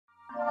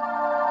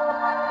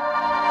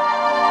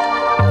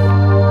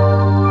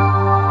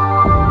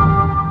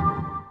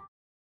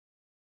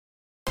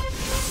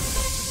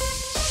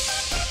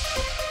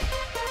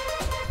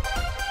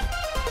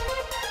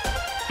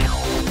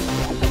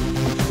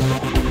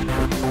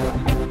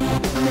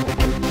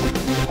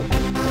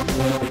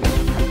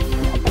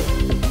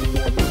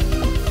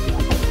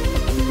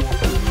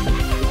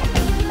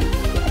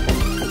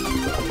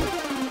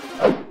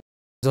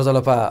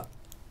जोजलपा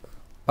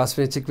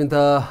पासमे चिकपिन्त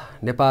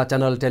नेपा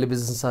channel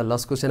television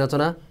लस्कु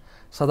सेनाचना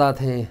सदा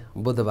थे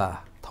बुधबा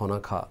थौन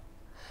ख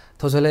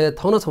थोजले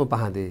थौन छम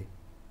पहादे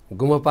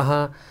गुम पहा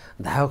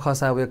धाव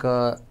खसा वेक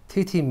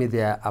थिथि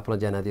मिडिया आफ्नो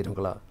ज्यानादि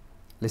ढुङ्गल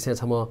लिसे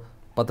छम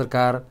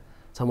पत्रकार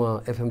छम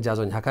एफएम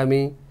जाजो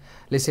झाकामी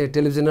लिसे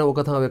टेलिभिजन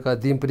उकथा वेक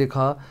दिमपुरी ख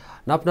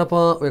नापनाप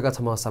वेक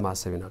छम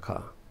समाजसेवी न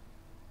ख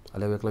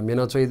अले वेक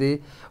मेन चोइदी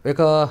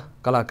वेक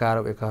कलाकार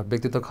वेक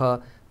व्यक्तित्व ख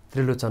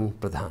त्रिलोचन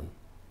प्रधान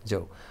जो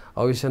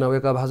आयुष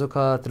वेक भाजु ख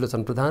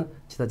त्रिलोचन प्रधान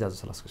छिता जाजो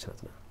सलस्कु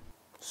सेना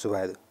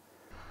सुभाय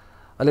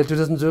अले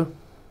त्रिलोचन जो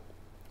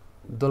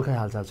दोलखै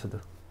हालचाल छु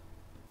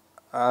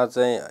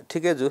चाहिँ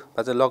ठिकै छु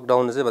बाजे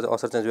लकडाउन चाहिँ बाजे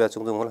असर चाहिँ जुया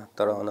चुङदुङ होला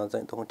तर अन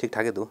चाहिँ त ठीक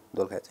ठाकै दु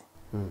दोलखा चाहिँ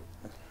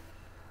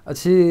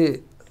अछि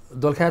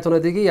दोलखा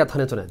चुनादी कि या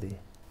थने चुनादी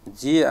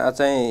जी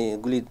चाहिँ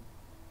गुली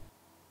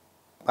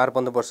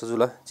 12-15 वर्ष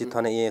जुल जी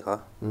थने ए ख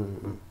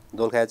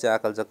दोलखा चाहिँ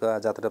आकल जक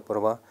जात्रा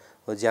पर्व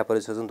ज्या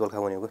परिसर जुन दोलखा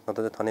भनेको न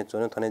त थने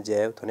चुन्यो थने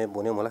ज्यायो थने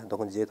बोन्यो मलाई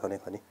दखन जे थने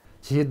खनी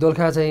जी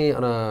दोलखा चाहिँ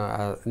अन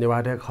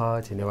नेवाडे ख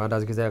छि नेवाडा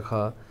गिजा ख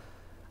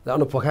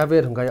अन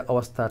पोखाबे ढुङ्गा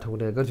अवस्था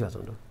ठुकुले गर्छु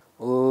छन्डो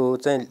ओ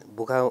चाहिँ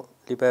भुखा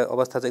लिपा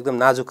अवस्था चाहिँ एकदम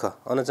नाजुक छ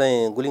अन चाहिँ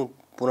गुलिङ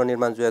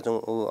पुनर्निर्माण जुया चाहिँ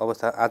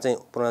अवस्था आ चाहिँ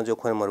पुनः जो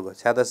खोइ मर्गो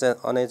छ्यादा चाहिँ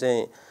अने चाहिँ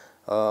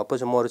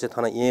पछि मरु चाहिँ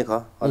थना ए ख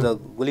अझ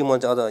गुलिङ मन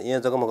चाहिँ अझ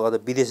यहाँ जग्गामा अझ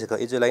विदेशी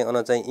ख इजो लागि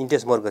अन चाहिँ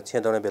इन्ट्रेस्ट मर्गो छे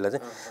जने बेला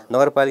चाहिँ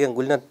नगरपालिका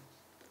गुलिन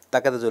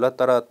ताका जुल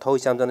तर थौ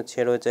हिसाब जन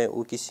छेडो चाहिँ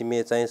उ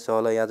किसिमे चाहिँ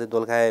सहल या चाहिँ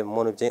दोलखाए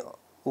मनु चाहिँ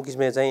उ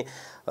किसिमे चाहिँ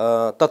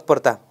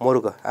तत्परता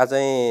मरुको आ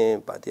चाहिँ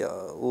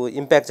उ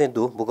इम्प्याक्ट चाहिँ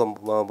दु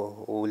भूकम्प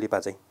उ लिपा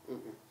चाहिँ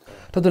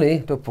तदुने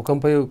तो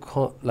भूकम्प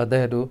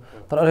लद्दैहरु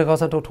तर अरे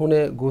कसा तो ठुने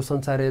गो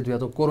संसारे जुया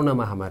तो कोरोना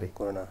महामारी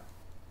कोरोना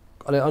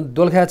अले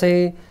दोलखा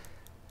चाहिँ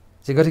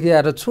जिगरकी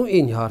आएर छु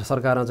इन हर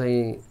सरकार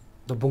चाहिँ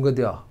तो बुंग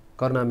दियो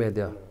करना मे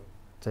दियो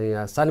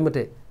चाहिँ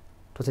सालिमटे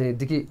तो चाहिँ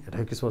दिकी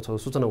रहे किस्म छ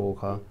सूचना हो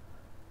ख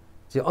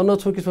जे अन्न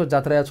छु किस्म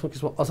जात्रा छु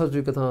किस्म असर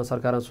जुको त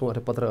सरकार छु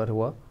अरे पत्र अरे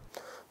हो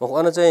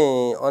अन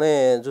चाहिँ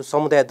अने जो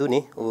समुदाय दुनी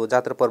उ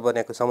जात्रा पर्व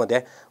नेको समुदाय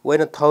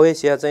वैन थवे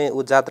सिया चाहिँ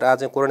उ जात्रा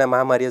चाहिँ कोरोना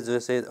महामारी जो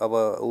चाहिँ अब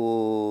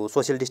उ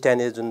सोशल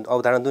डिस्टेन्स जुन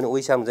अवधारणा दुनी ओइ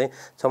हिसाबमा चाहिँ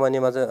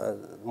सामान्यमा चाहिँ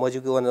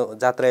मजुको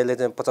जात्राले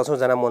चाहिँ 50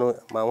 जना मनु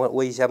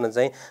ओइ हिसाबमा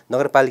चाहिँ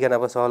नगरपालिका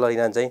नभ सहल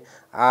हैन चाहिँ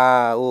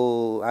आ उ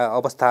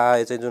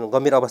अवस्था चाहिँ जुन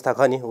गम्भीर अवस्था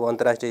ख नि उ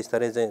अन्तर्राष्ट्रिय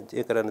स्तरले चाहिँ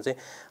एक कारण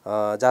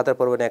चाहिँ जात्रा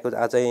पर्व नेको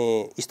आ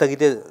चाहिँ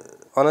स्थगित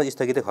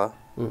अनस्थगित ख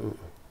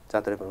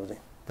जात्रा पर्व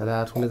चाहिँ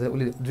तला ठुने चाहिँ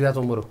उले जुया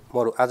चो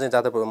मरु आज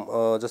जात्रा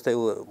जस्तै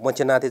उ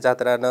मन्छेनाथि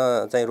जात्रा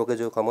न चाहिँ रोके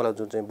जो खमला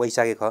जुन चाहिँ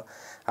बैशाखे ख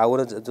आ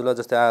ओन जुल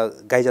जस्तै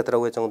गाई जात्रा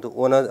वे चंगु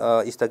ओन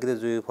स्थगित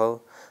जु फ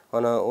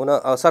ओन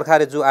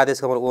सरकारले जो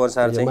आदेश खमल ओ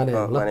अनुसार चाहिँ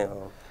माने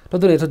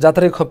तदुने तो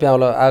जात्रा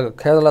खप्याउला आ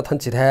खेला थन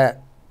छिथा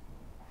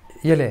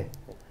यले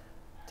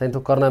चाहिँ तो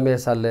कर्नामे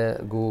सालले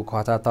गु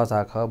खचा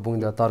तचा ख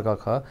बुंद तर्क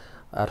ख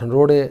आठन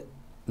रोडे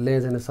ले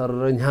जने सर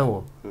न्याउ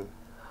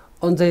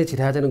अञ्चै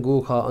छिठा चाहिँ गु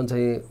ख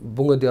अञ्चै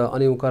बुंग दियो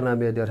अनि करना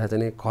मे दियो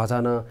चाहिँ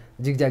खजान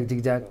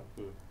जिगजाग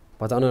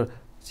भजन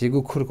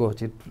झिगु खुरको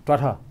छि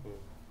टठ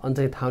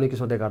अञ्चै ठाउनी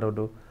किस्म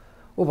देखाडो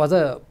ओ भज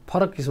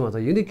फरक किस्म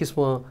छ युनिक किस्म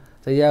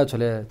चाहिँ या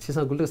छोले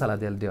छिसा गुल्टो साला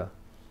देल दियो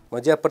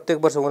मज्या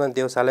प्रत्येक वर्ष उन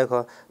देव साले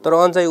ख तर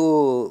अञ्चै उ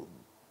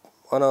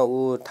अन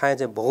उ ठाए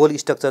चाहिँ भौगोलिक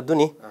स्ट्रक्चर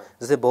दुनी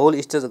जस्तै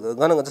भौगोलिक स्ट्रक्चर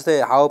गन जस्तै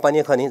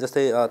हावापानी खनी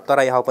जस्तै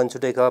तराई हावापानी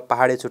छुटै ख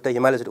पहाडी छुटै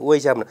हिमालय छुटै ओइ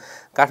हिसाबमा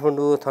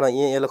काठमाडौँ थना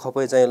एल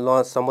खपै चाहिँ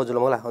ल सम्बोजुल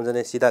होला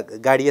अञ्जने सीधा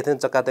गाडी एथन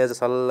चक्का त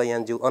सल्ल यहाँ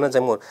जिउ अन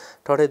चाहिँ म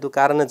ठठै दु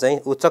कारण चाहिँ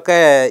उ चक्का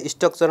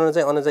स्ट्रक्चर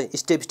चाहिँ अन चाहिँ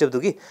स्टेप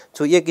दुकी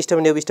छु एक स्टेप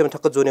ने स्टेप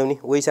ठक्क जोन्याउनी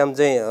ओइ हिसाबमा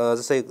चाहिँ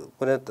जस्तै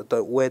कुनै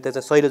उ त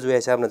चाहिँ शैल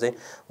जुया हिसाबमा चाहिँ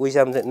ओइ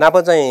हिसाबमा चाहिँ नाप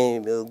चाहिँ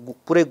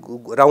पुरै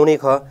राउने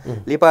ख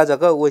लिपा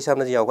जक ओइ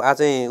हिसाबमा चाहिँ आ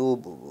चाहिँ उ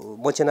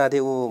मछेनाथे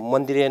उ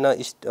मन्दिरे न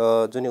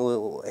जुन उ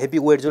हेभी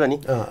वेट जुन नि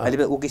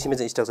अहिले उ किसिमे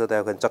चाहिँ स्ट्रक्चर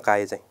तयार गर्न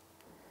चक्काए चाहिँ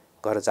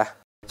घर जा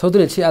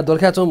चौधरी छि आ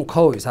दोलखा चोम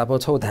खौ हिसाब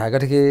छौ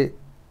धागठके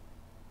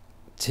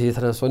छि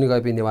थरा सोनी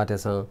गपि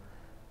निवाटेस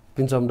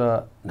पिन्चम र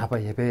नापा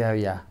हेपे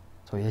या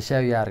छौ हेस्या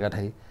यार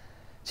गठै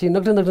छि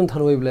नक्टन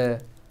थन वेबले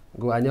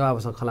गु आन्या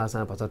अवस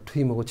खलासा भछ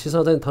ठुइ मको छिस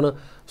चाहिँ थन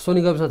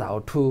सोनी गपस धाउ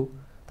ठु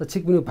त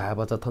छिकबिनु भए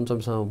भछ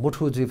थनचमस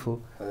मुठु जिफु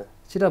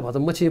छिटा भछ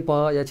मछि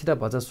प या छिटा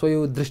भछ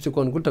सोयु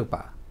दृष्टिकोण गुटक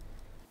पा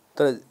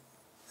तर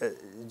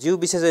जीव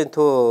विशेष चाहिँ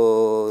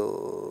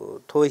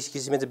थो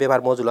किसिमले चाहिँ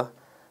व्यवहार मजुल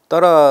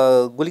तर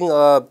गुलिङ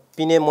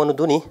पिने मनु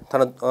दुनी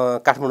थन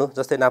काठमाडौँ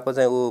जस्तै नाप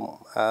चाहिँ उ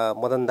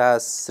मदन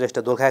दास श्रेष्ठ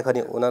दोलखा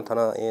खनि उन थन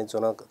ए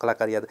जुन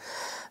कलाकार याद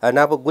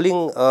नाप गुलिङ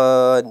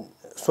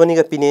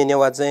सोनीका पिने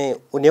नेवा चाहिँ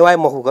उ नेवाय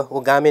मखुक उ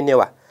गामे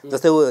नेवा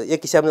जस्तै उ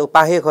एक हिसाबले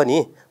पाहे खनि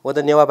उ त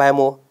नेवा भाए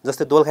मो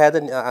जस्तै दोलखा त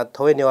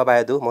थवै नेवा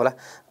भाए दु मला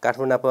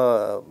काठमाडौँ नाप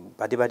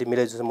भाटी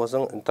मिले जस्तो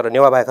मसँग तर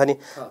नेवा भाए खनि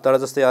तर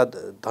जस्तै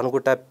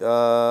धनकुटा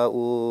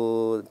उ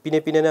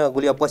पिने न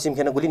गुली पश्चिम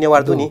खेन गुली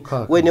नेवार दुनी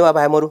ओइ नेवा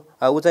भाए मरु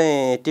उ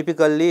चाहिँ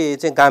टिपिकल्ली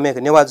चाहिँ गामे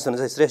नेवा जस्तो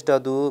चाहिँ श्रेष्ठ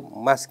दु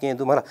मास्के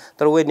दु मला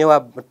तर ओइ नेवा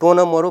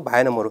टोन मरु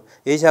भाएन मरु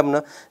यही हिसाबमा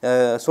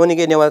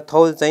सोनीके नेवा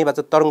थौल चाहिँ बाच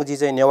तरंगजी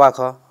चाहिँ नेवा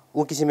ख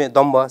ऊ किसिमे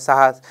दम्ब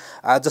साहस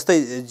जस्तै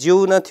जिउ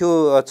न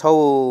थियो छौ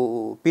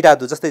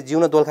पिडादु जस्तै जिउ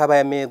न दोलखा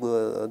बाया मे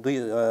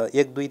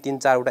 1 2 3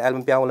 4 वटा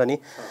एल्बम प्याउला नि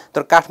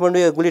तर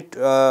काठमाडौँ गुली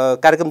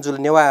कार्यक्रम जुल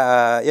नेवा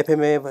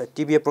एफएमए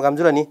टिभी प्रोग्राम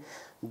जुल नि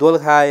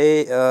दोलखाए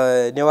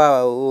नेवा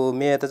ऊ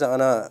मे त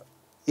अन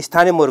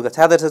स्थानीय मुर्ग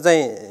सादर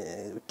चाहिँ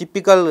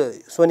टिपिकल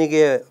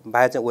सोनीके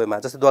भाइ चाहिँ ओइमा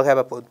जस्तै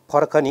दोलखा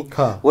फरक नि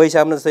ओ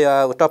हिसाबमा जस्तै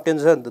टप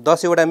 10 छ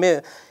 10 वटा मे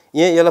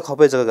यसलाई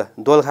खपै जग्गा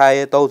दोल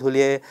खाए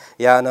तौथुले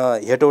या न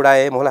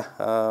हेटौडाए होला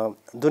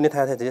दुने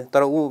थाहा थियो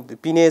तर ऊ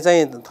पिने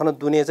चाहिँ थन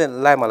दुने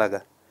चाहिँ लाइ मलागा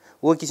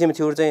ऊ किसिम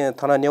थियो चाहिँ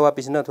थन नेवा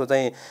पिसिन थो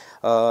चाहिँ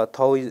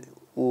थौ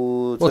ऊ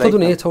ओ त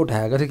दुने छौ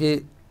ढा गरे कि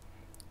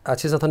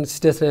आछि थन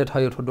स्टेज रे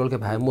ठयो ठो डोलके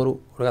भाइ मोरु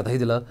रगा धै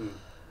दिला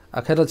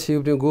आखेर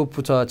छिउ गो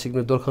पुचा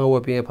छिक्ने दोलखा व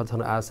पिए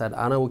फथन आसाद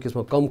आना ऊ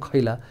किसिम कम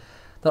खैला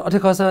तर अठे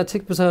खसा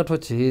छिक पुसा ठो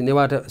छि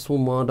नेवाट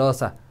सुम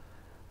दसा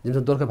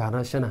जिम दोलके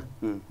भाना सेना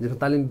जिम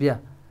तालिम बिया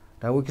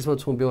र ऊ किसिम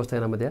छु व्यवस्था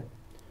यामध्ये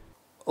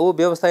ओ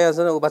व्यवस्था या छ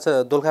ऊ बाचा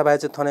दोलखा भाइ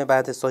चाहिँ थने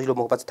भाइ चाहिँ सजिलो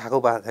मुख बाचा ठाको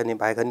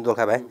भाइ खनि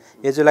दोलखा भाइ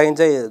यसो लागि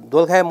चाहिँ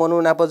दोलखा मनु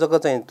नाप जग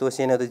चाहिँ त्यो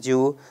सेना त जिउ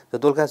त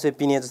दोलखा से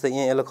पिने जस्तै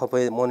यहाँ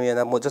खपै मनु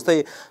या जस्तै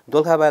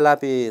दोलखा भाइ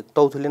लापि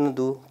तौथुले न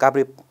दु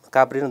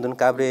काप्रे न दुन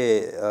काप्रे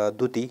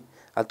दुती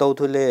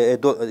तौथुले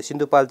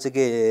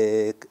सिन्धुपाल्चीके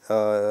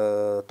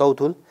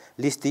तौथुल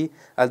लिस्ती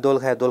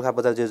दोलखा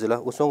बजार जेजुला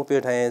उसोङ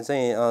पेठाए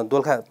चाहिँ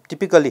दोलखा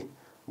टिपिकली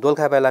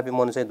दोलखा भाइ लापि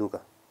मनु चाहिँ दुका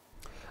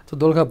तो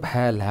दोलखा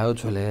भाइ ल्याउ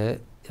छोले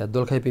या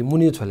दोलखा पि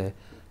मुनि छोले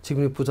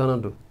छिक्ने पुचा न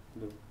दु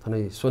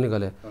थनै सोनी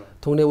गले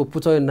थौने उ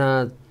पुचा ना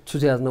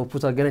छुजे न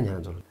पुचा गेन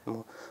ह्यान जोल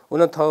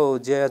उन थौ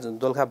जे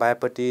दोलखा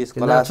भाइपट्टि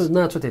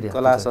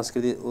कला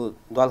संस्कृति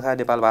दोलखा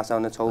नेपाल भाषा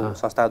हुने छौ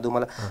संस्था दु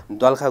मलाई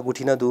दोलखा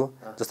गुठी न दु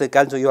जस्तै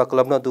कालचो युवा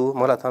क्लब न दु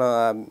मलाई थन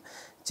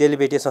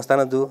चेलीबेटी संस्था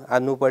न दु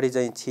आनु पढी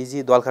चाहिँ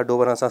छिजी दोलखा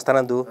डोबरन संस्था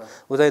न दु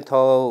उ चाहिँ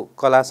थौ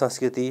कला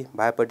संस्कृति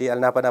भाइपट्टि अल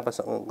नापा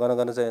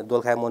गन चाहिँ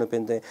दोलखा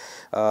मोनोपेन चाहिँ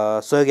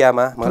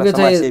सहयोगमा मलाई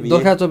समाजसेवी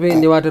दोलखा चोपे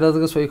निवाटेर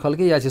त सोही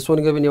खल्के या चाहिँ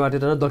सोनीको पनि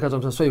निवाटेर दोलखा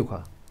चोपे सोही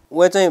ख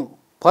उ चाहिँ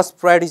फर्स्ट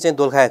प्रायोरिटी चाहिँ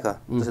दोलखा ख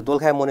जस्तै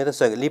दोलखा मोने त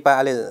सहयोग लिपा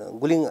आले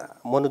गुलिङ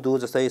मनु दु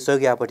जस्तै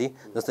सहयोगपट्टि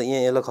जस्तै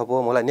यहाँ एलो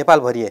खपो मलाई नेपाल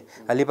भरिए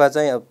लिपा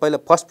चाहिँ पहिला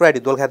फर्स्ट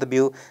प्रायोरिटी दोलखा त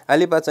बिउ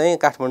लिपा चाहिँ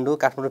काठमाडौँ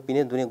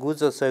पिने दुनिया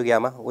गुज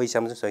सहयोगमा ओइ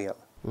साम चाहिँ सहयोग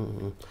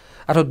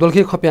आठो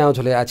दोलखे खप्या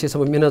छोले आछे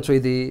सम मेना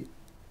चोइदी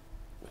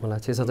मलाई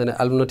छे सजने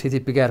एल्बम न थिथि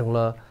पिगार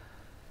होला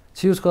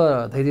छिउसको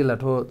धैदिला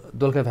ठो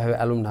दोलखे भाइ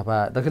एल्बम ढापा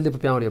दखलले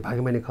प्याउरे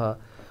भागमानी ख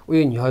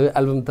उयो न्ह्यो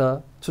एल्बम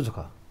त छुछु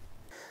ख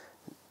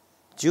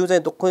जिउ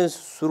चाहिँ दोखो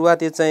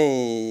सुरुवाती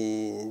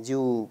चाहिँ जिउ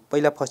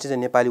पहिला फर्स्ट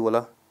चाहिँ नेपाली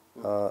होला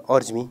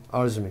अर्जमी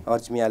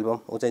एल्बम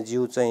उ चाहिँ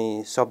जिउ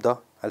चाहिँ शब्द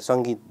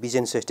संगीत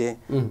बिजेन श्रेष्ठ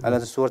अला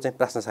स्वर चाहिँ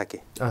प्राश्न साके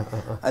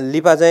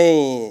लिपा चाहिँ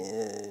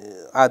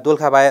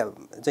दोलखा भाइ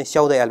चाहिँ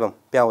स्याउदै एल्बम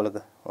प्याउलक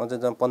अझ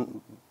चाहिँ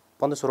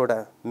 15-16 वटा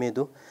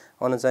मेदु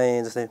अन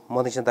चाहिँ जस्तै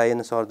मधेसी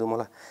दायन सरदु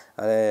मलाई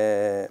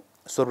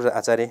स्वरूप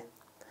आचार्य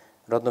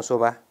रत्न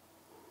शोभा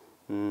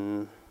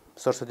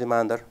सरस्वती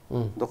मान्दर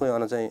दोखै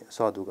अन चाहिँ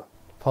सहदुग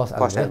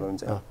फर्स्ट एल्बम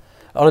चाहिँ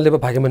अनले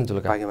भाग्यमानी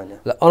जुलका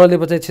अनले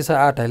चाहिँ छिसा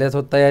 8 हैले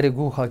छ तयारी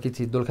गु ख कि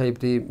छि दोलखा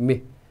इप्ति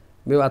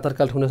मे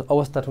आतरकाल ठुने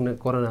अवस्था ठुने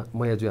कोरोना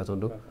मया जुया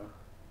चन्दु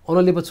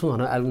अनले छु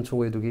हन एल्बम छु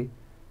वइदुगी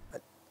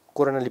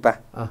कोरोना लिपा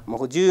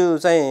मको जिउ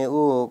चाहिँ ऊ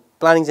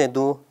प्लानिङ चाहिँ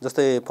दु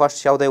जस्तै फर्स्ट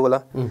स्याउदै होला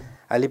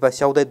लिपा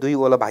स्याउदै 2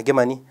 होला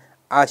भाग्यमानी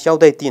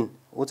स्याउदै 3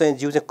 ऊ चाहिँ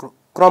जिउ चाहिँ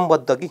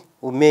क्रमबद्ध कि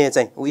ऊ मे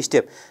चाहिँ ऊ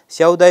स्टेप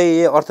स्याउदै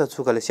अर्थ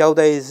छुकले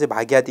स्याउदै चाहिँ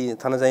भाग्यती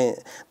थन चाहिँ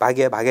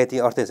भाग्यती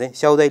अर्थ चाहिँ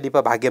स्याउदै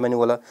लिपा भाग्यमानी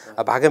होला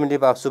भाग्यमानी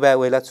लिपा सुबा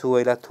वेला छु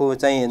वेला थो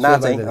चाहिँ ना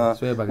चाहिँ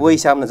ओ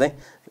हिसाबमा चाहिँ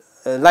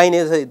लाइन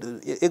चाहिँ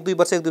 1-2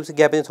 वर्ष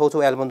ग्याप चाहिँ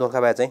छौ एल्बम दोलखा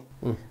भए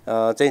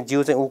चाहिँ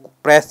जिउ चाहिँ ऊ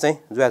प्रयास चाहिँ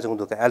जुया जुङ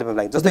दोलखा एल्बम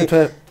लागि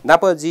जस्तै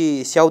नापजी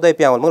स्याउदै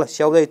प्याउल मलाई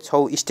स्याउदै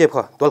छौ स्टेप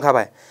ख दोलखा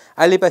भए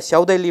आलिपा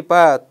स्याउदै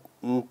लिपा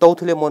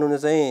तौथुले मनुने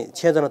चाहिँ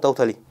 6 जना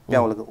तौथली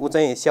प्याउल ऊ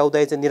चाहिँ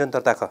स्याउदै चाहिँ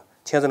निरन्तरता ख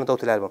 6 जना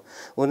तौथली एल्बम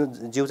उ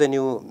जिउ चाहिँ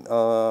न्यू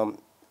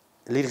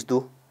लिरिक्स दु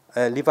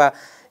लिपा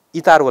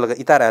इतार होला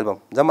इतार एल्बम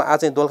जम्मा आ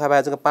चाहिँ दोलखा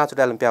भए चाहिँ 5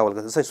 वटा एल्बम प्याउल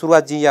जस्तै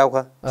सुरुवात जी याउ ख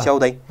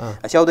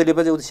स्याउदै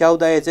लिपा चाहिँ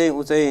स्याउदै चाहिँ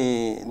ऊ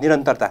चाहिँ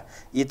निरन्तरता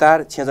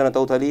इतार 6 जना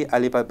तौथली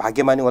आलिपा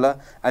भाग्यमानी होला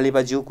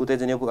आलिपा जिउ कुते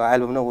चाहिँ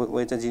एल्बम न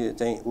उ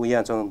चाहिँ उ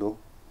या चाहिँ दु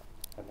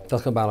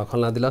तस्का बाला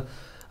खल्ला दिला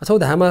अच्छा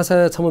धामा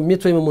छम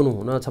मेचोइमा मनु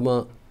हुन छम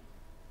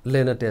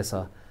लेन टेस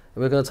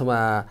वेक छम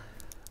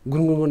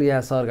गुनगुन या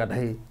सर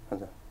गाठै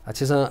हजुर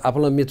अच्छा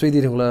आपला मेचोइ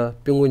दिरंगला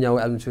पेंगु न्याउ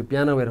एल्बम छु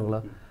पियानो वेरंगला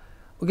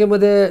ओके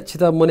मध्ये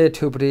छिता मने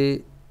ठ्युपरी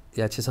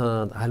या छिसा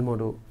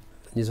हालमोडो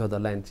निजो द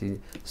लाइन छि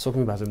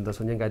सोकमी भाषामा त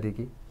सुन्या गाडी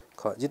कि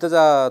ख जित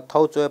जा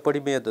थौ चोय पडी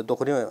मे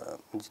दोखरी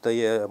जित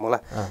ये मला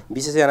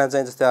विशेष याना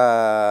चाहिँ जस्ता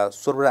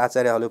स्वरूप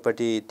आचार्य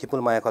हलुपटी थिपुल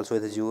माया खल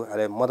सोइथ ज्यू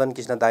अरे मदन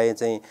कृष्ण दाइ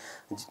चाहिँ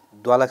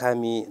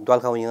द्वालखामी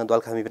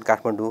पनि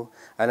काठमाडौँ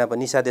अनि अब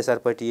निशा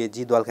देसारपट्टि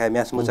जी द्वालखा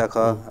म्यास मुचा ख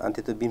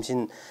अनि त्यो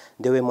भीमसिन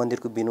देवे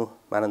मन्दिरको बिनु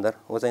मानन्दर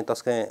हो चाहिँ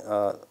तस्कै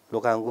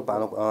लोकांगु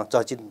पानो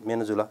चर्चित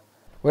मेनु जुल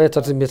वे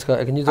चर्चित मेच ख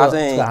एक निजो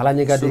हाला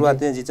निका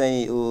सुरुवात जी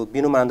चाहिँ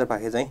बिनु मानन्दर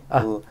पाखे चाहिँ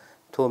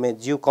थो में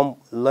जिउ कम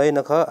लय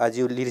न ख आ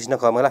जिउ लिरिक्स न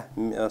ख मला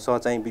स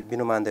चाहिँ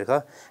बिनु मान्देर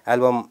ख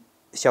एल्बम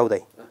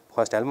स्याउदै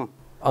फर्स्ट एल्बम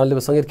अनले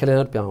संगीत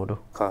खेलेन प्याउडो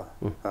ख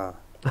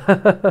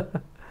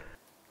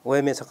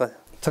ओए में छक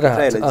छका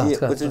जी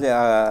कुछ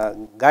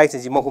गायक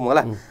चाहिँ जी मखु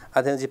मला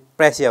अथे जी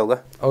प्रेसिया होगा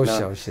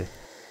अवश्य अवश्य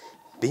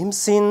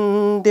भीमसिन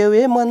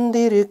देवे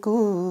मन्दिरको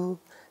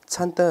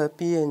छन्त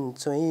पिएन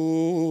चोइ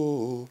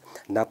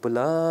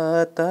नापुला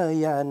त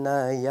या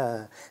नया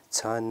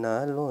छन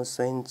लो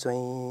सोइन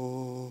चोइ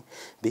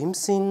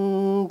भीमसिन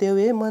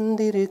देवे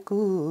मन्दिरको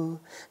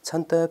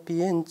छन्त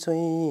पिएन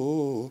चोइ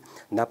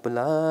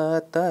नापुला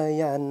त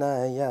या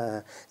नया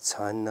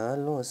छन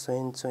लो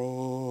सोइन चोइ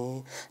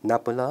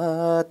नापुला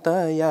त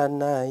या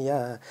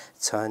नया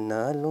छन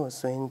लो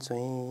सोइन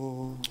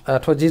चोइ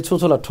ठो जी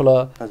छुछुला ठुला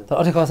त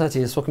अठे कसा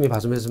छि सोक्मी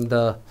भाजुमे जुम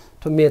द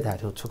ठो मे था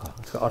ठो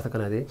छुख अर्थ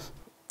कनादि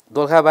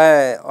दोलखा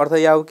भाइ अर्थ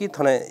याउ कि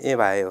थने ए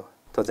भाइ हो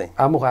त चाहिँ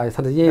आमुख आए छ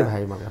यही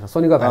भाइ मलाई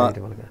सोनिका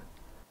भाइ मलाई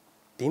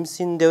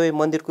भीमसिन देव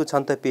मन्दिरको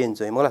छन् त पेन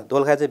चाहिँ मलाई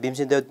दोलखा चाहिँ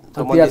भीमसिन देव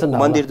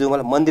मन्दिर जो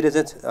मलाई मन्दिर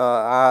चाहिँ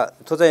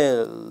थो चाहिँ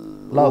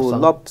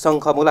लभ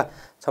शङ्ख मलाई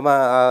छमा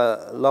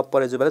लभ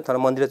परे जो भले थन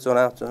मन्दिर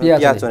चोना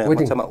पिया चोना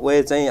छमा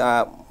ओए चाहिँ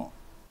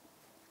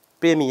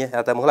प्रेमी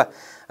या त मलाई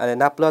अरे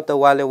नाप्ल त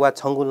वाले वा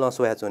छङ्गुल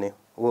नसोया चोने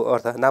वो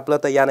अर्थ नाप्ल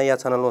त याना या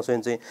छन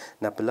लसोइन चाहिँ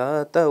नाप्ल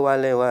त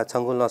वाले वा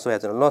छङ्गुल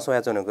नसोया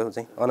चोनेको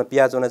चाहिँ अन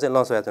पिया चोना चाहिँ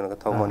लसोया चोनेको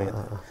थौ मने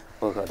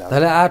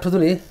धले आठ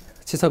दुनी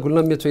छिसा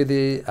गुल्लम मे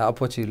चोइदे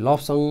अपछि लभ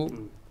सङ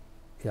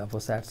या अप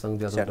सैड सङ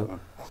जस्तो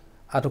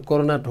आटो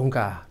कोरोना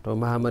ढुंका तो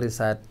महामारी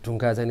सायद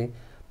ढुंका चाहिँ नि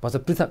पछि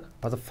पृथक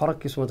पछि फरक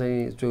किसिम चाहिँ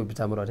जो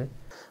विचारमा रहे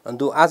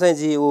अन्त आज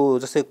जी ऊ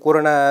जस्तै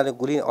कोरोनाले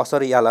गुली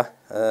असर याला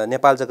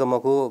नेपाल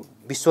जगमको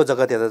विश्व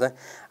जगत हेर्दा चाहिँ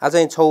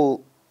आज छौ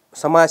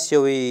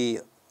समाजसेवी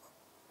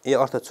ए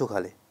अर्थ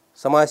छुखाले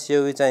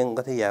समाजसेवी चाहिँ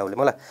गथे याउले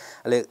मलाई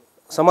अहिले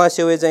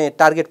समाजसेवी चाहिँ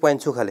टार्गेट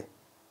पोइन्ट छुखाले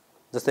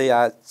जस्तै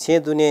छे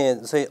दुने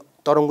जस्तै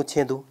तरङ्गु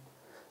छेदु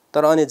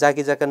तर अनि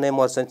जाकी जाका नै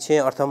मर्छन् छे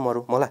अर्थम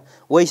मरु मलाई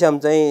वैसाम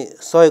चाहिँ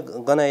सहयोग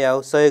गना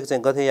याउ सहयोग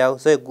चाहिँ गथे याउ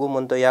सहयोग गु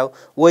मन्त याउ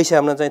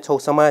वैसाममा चाहिँ छौ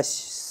समाज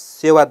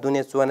सेवा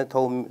दुने चुवाने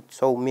थौ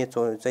छौ मे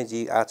चाहिँ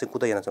जी आ चाहिँ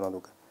कुतै याना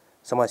चनादुका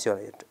समाज सेवा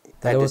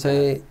त्यो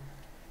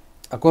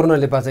चाहिँ कोरोना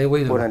लेपा चाहिँ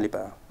वै कोरोना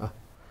लेपा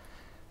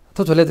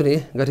तो झोले दुनी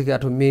गठिक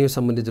आठो मे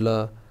सम्बन्धी जुल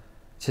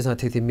छेसा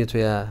थिथि मे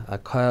चोया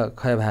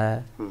खय भा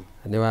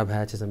नेवा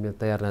भा छेसा मे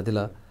तयार न दिल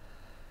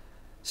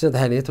छ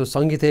धाने तो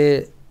संगीते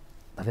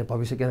धाने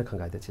भविष्य के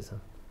खंगाइते छेसा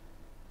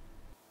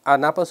आ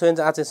नाप सोयन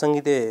आज चाहिँ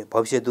संगीते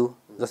भविष्य दु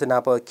जस्तै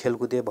नाप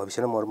खेलकुदे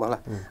भविष्य न मर मला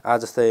आ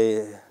जस्तै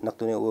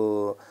नक्तुने ओ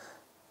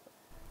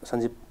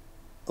सञ्जीव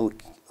ओ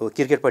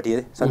क्रिकेटपट्टि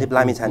सञ्जीव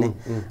लामी छाने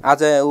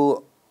आज ऊ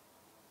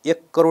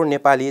 1 करोड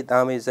नेपाली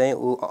दामे चाहिँ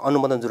ऊ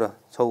अनुमोदन जुर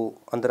छौ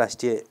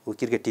अन्तर्राष्ट्रिय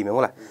क्रिकेट टिम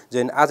होला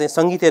जुन आज चाहिँ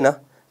संगीते न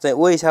चाहिँ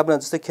ओ हिसाबमा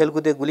जस्तै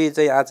खेलकुदे गुली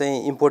चाहिँ आज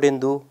चाहिँ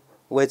इम्पोर्टेन्ट दु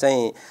वे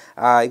चाहिँ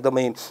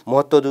एकदमै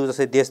महत्त्व दु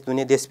जस्तै देश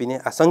दुने देश पिने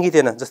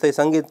संगीते न जस्तै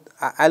संगीत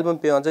एल्बम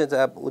पे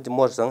चाहिँ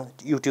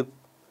मोरसँग युट्युब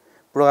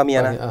प्रोग्राम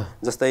याना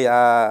जस्तै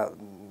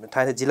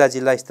ठाए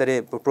जिल्ला स्तरीय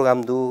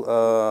प्रोग्राम दु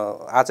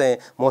आ चाहिँ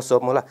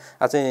महोत्सव मला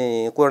आ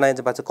चाहिँ कोरोना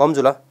चाहिँ बाचा कम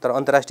जुल तर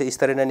अन्तर्राष्ट्रिय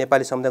स्तरीय नै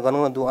नेपाली समुदाय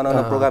गर्नु दु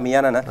अनन प्रोग्राम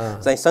याना न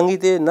चाहिँ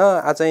संगीते न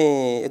आ चाहिँ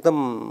एकदम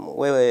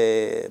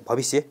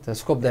भविष्य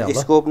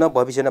स्कोप न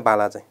भविष्य न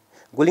बाला चाहिँ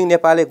गुलिङ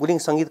नेपालले गुलिङ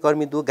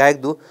संगीतकर्मी दु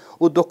गायक दु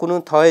उ दोकुनु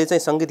थए चाहिँ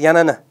संगीत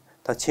याना न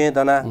त छे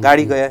दना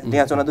गाडी गए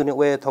त्यहाँ चना दुने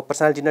वे थ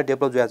पर्सनालिटी न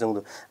डेभलप जुया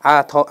जंगदु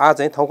आ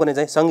चाहिँ थौकने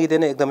चाहिँ संगीत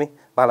नै एकदमै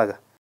बालागा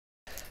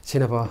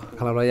छिनप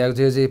खलाला या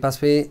जे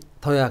पासपे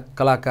थया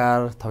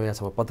कलाकार थया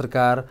छ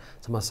पत्रकार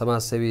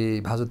समाजसेवी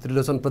भाजु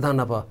त्रिलोचन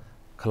प्रधान नप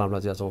खलाला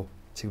ज्या छौ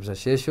छिपसा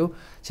शेषो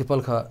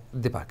छिपलख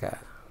दिपाका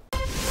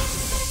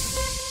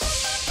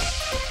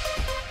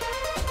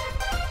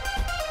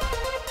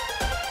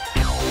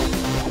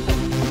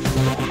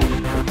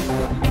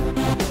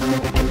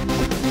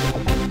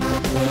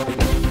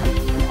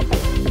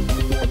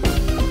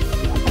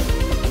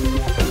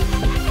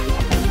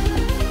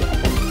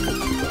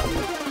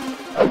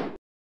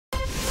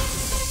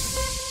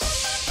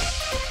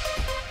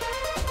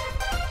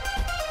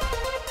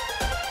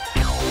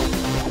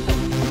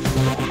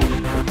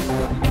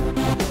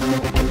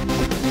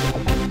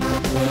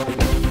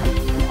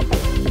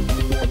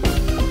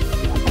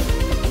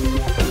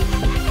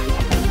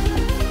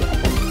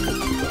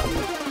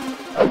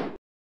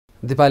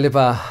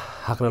दिपालेपा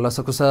हाक्न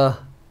लसकुस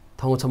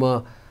थौछम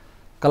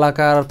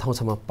कलाकार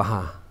थौछम पहा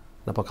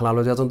नप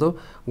खलालो जाजन्तो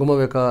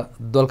गुमवेक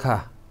दोलखा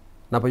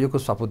नप युको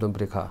स्वापुदम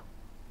ब्रेख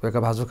वेक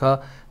भाजुख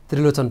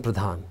त्रिलोचन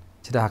प्रधान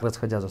छिटा हाक्न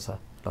छ जाजस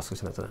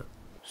लसकुस नचना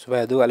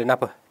सुबादु अलि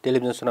नप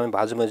टेलिभिजन सुनामे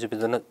भाजुमा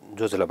जुपिजन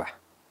जोजलबा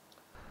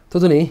तो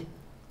जुनी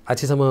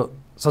आछिसम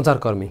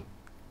सञ्चारकर्मी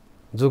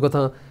जो कथ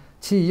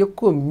छि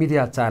यक्को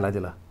मिडिया चाला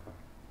दिला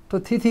तो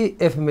थिथि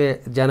एफएमए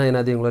जाना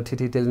एना दिङला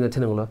थिथि टेलिभिजन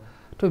थिनङला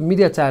तो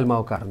मिडिया चाइल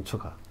माउ कारण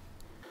छुख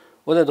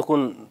ओले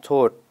दुकुन छो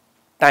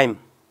टाइम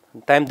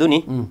दुनी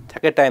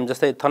ठ्याक्कै टाइम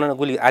जस्तै थन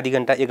गुली आधी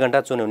घण्टा 1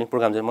 घण्टा चुने हुने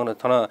प्रोग्राम चाहिँ म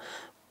थन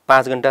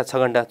 5 घण्टा 6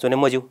 घण्टा चोने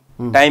मज्यू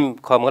टाइम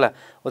ख मला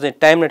ओ चाहिँ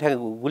टाइम न ठ्याक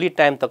गुली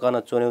टाइम त कन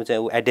चोने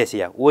चाहिँ उ एड्रेस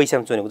या ओ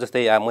हिसाब चोने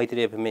जस्तै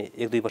मैत्री एफएम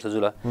 1-2 वर्ष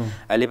जुल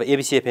अहिले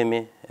एबीसी एफएम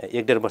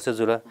 1-1.5 वर्ष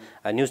जुल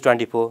न्यूज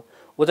 24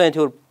 ओ चाहिँ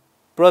थियो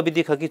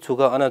प्रविधि खकी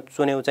छुक अन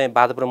चोने चाहिँ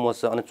बादपर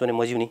मोस अन चोने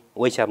मज्यू नि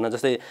ओ हिसाब न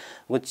जस्तै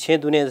छे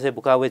दुने जस्तै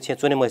बुका वे छे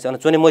चोने मज्यू अन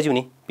चोने मज्यू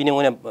नि पिने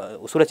ओने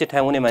सुरक्षित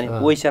ठाउँ हुने माने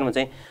ओ हिसाबमा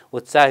चाहिँ ओ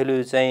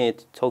चाहिलो चाहिँ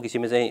छौ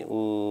किसिमले चाहिँ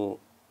उ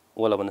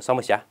ओला भन्ने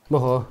समस्या म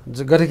हो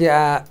गरेकी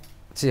आ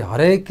चाहिँ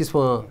हरेक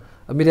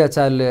किसिम मिडिया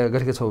चालले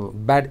गरेको छौ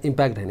ब्याड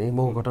इम्प्याक्ट हैन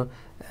मको कट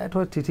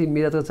ठो ठिठी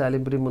मिडिया त चाले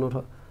पनि मनो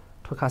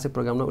ठो खासै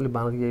प्रोग्राम न उले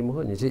बानक यही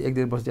मको नि चाहिँ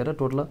 1-1.5 वर्ष ज्यादा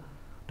टोटल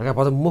ढका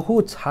पछ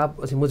मखु छाप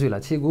अछि मजुला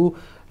छिगु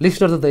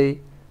लिस्टर त दई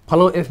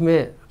फलो एफ में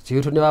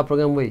छिठो नेवा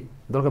प्रोग्राम वई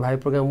दरको भाइ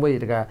प्रोग्राम वई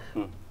ढका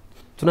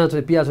चुना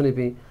चुने पिया चुने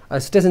पि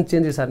स्टेशन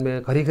चेन्ज साथ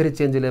में घरी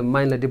चेन्जले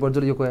माइन्डले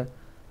डिपोजर यो को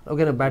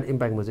ओके ब्याड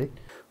इम्प्याक्ट म चाहिँ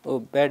ओ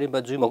ब्याड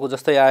इम्प्याक्ट जुइ मको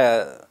जस्तै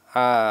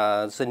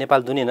जस्तै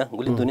नेपाल दुनी न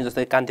गुली दुनी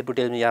जस्तै कान्तिपुर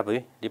टेलिभिजन या भयो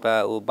लिपा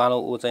ओ बालो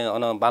ओ चाहिँ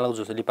अन बालो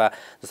जस्तो लिपा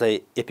जस्तै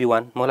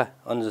एपी1 मला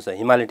अन जस्तै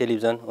हिमालय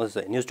टेलिभिजन ओ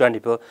जस्तै न्यूज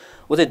 24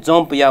 ओ चाहिँ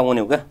जम्प या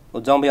हुने हो का ओ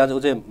जम्प या ओ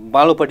चाहिँ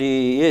बालोपट्टि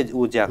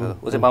उ ज्याको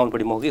ओ चाहिँ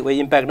बाउनपट्टि मको ओ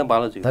इम्प्याक्ट न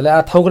बालो जुइ तले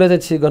आ ठाउँले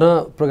चाहिँ छि गन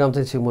प्रोग्राम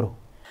चाहिँ छि मरो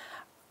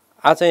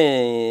आ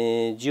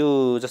चाहिँ जिउ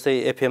जस्तै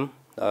एफएम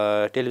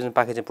टेलिभिजन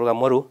पाके चाहिँ प्रोग्राम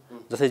मरु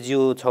जस्तै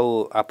जिउ छौ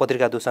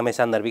पत्रिका दु समय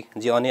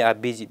सान्दर्भिक जी अनि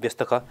बिजी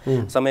व्यस्त ख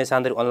समय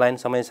सान्दर्भिक अनलाइन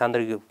समय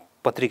सान्दर्भिक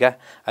पत्रिका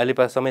अहिले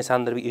पा समय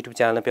सान्दर्भिक युट्युब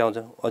च्यानल पाउँछ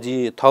अझै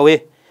थवे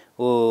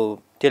ओ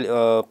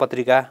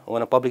पत्रिका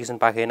वन पब्लिकेसन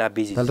पाके न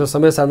बिजी तले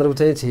समय सान्दर्भिक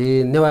चाहिँ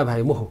छि नेवा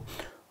भाइ मखु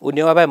उ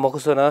नेवा भाइ मखु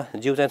छ न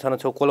जिउ चाहिँ छन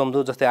छौ कोलम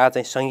दु जस्तै आ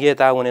चाहिँ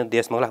संघीयता हुने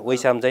देशमा होला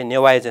ओइसाम चाहिँ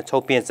नेवाय चाहिँ छौ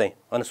पेज चाहिँ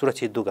अनि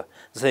सुरक्षित दुगा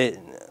जस्तै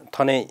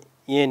थने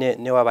ये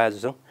नेवा भाइ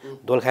जसं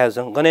दोलखाय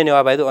जसं गने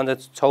नेवा भाइ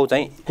अन्त छौ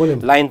चाहिँ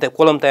लाइन त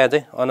कोलम तया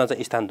चाहिँ अन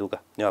चाहिँ स्थान दुगा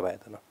नेवा भाइ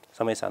त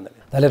समय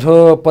सान्दर्भिक तले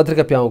ठो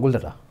पत्रिका प्याउ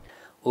गुल्दरा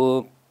ओ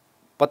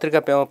पत्रिका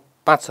प्याउ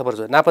 5-6 वर्ष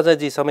नापा चाहिँ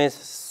जी समय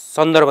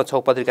सन्दर्भ छौ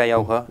पत्रिका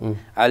याउ ख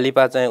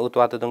लिपा चाहिँ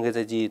उत्वात दंगे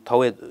चाहिँ जी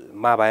थवे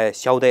मा भाइ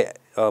स्याउदे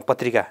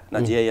पत्रिका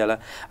न जे याला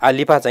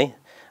लिपा चाहिँ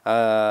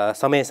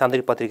समय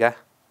सान्दर्भिक पत्रिका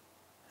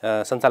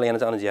सञ्चालन गर्न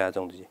चाहिँ अनुज्ञा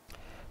जाउँ जी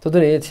तो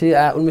दने छि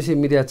आ उनमिसी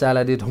मिडिया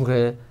चाला दि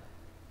ढंगे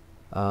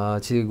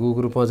छि गु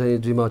ग्रुपमा चाहिँ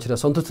जुइमा छिरा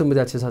सन्तुष्ट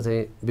मिडिया छि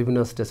चाहिँ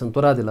विभिन्न स्टेशन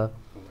तोरा दिला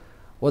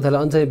ओथले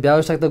अन चाहिँ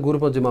व्यावसायिक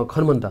ग्रुपमा जुइमा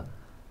खनमन्टा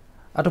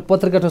आटो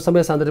पत्रिका ठो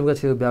समय सान्दर्भिक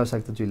छि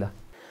व्यावसायिक जुइला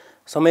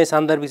समय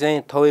सान्दर्भिक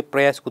चाहिँ थवे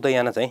प्रयास कुदै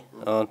याना चाहिँ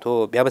थो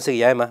व्यावसायिक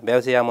यामा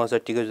व्यावसायिक यामा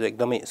चाहिँ टिकै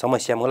एकदमै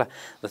समस्या होला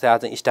जस्तै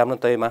आज स्टाफ न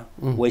तयमा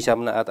ओइ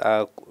हिसाबमा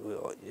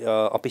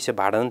अफिस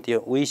भाडा न त्यो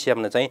ओइ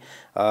हिसाबमा चाहिँ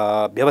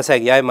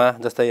व्यावसायिक यामा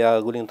जस्तै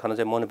गुलिङ थन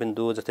चाहिँ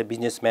मनोपिन्दु जस्तै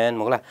बिजनेसम्यान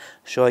होला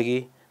सहयोगी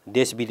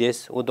देश विदेश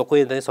ओ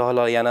दकोइ चाहिँ सहल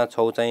याना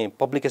छौ चाहिँ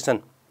पब्लिकेसन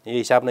यो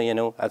हिसाबमा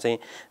यानो चाहिँ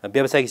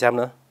व्यावसायिक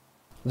हिसाबमा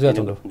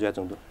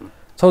जुयाचुङदु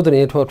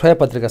चौधरी ठो ठोया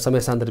पत्रिका समय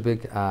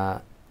सान्दर्भिक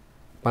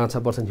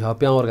 5-6 वर्ष ह्या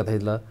प्याउरका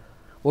थैला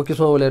ओ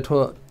किसमा ओले ठो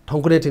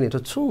ठंकुने थिने ठो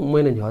छु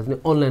मैले ह्याजने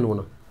अनलाइन हुन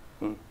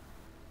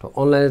ठो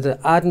अनलाइन चाहिँ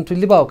आर्न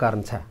ट्रिलिबाउ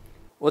कारण छ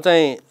ओ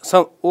चाहिँ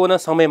ओ न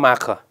समय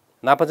माख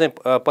नापा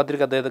चाहिँ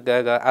पत्रिका दे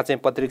आ चाहिँ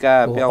पत्रिका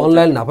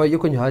अनलाइन नापा यो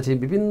कोन ह्या चाहिँ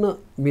विभिन्न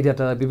मिडिया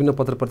त विभिन्न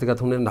पत्र पत्रिका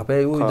थुने नापा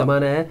यो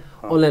जमाना है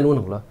अनलाइन हुन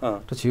होला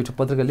तो छिटो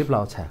पत्रिका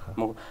लिपलाउ छ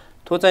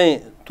थो चाहिँ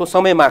थो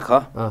समय माख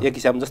एक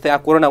हिसाब जस्तै आ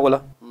कोरोना होला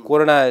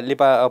कोरोना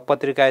लिपा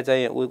पत्रिका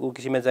चाहिँ उ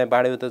किसिमले चाहिँ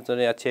बाड्यो त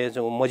छे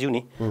मज्यू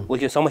नि उ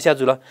के समस्या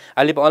जुल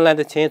आलिप अनलाइन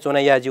त छे चोना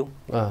याज्यू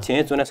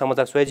छे चोना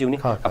समाचार सोयज्यू नि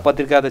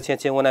पत्रिका त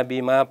छे वना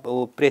बीमा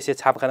उ प्रेस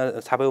छापखाना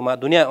छापेउमा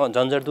दुनिया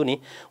झन्झट दुनी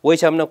ओइ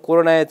हिसाबमा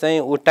कोरोना चाहिँ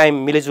उ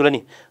टाइम मिले जुल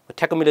नि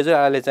ठ्याक्क मिले जुल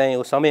आले चाहिँ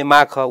उ समय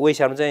माख ओइ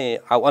हिसाबमा चाहिँ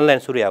अनलाइन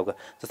सुरु आउका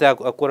जस्तै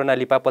कोरोना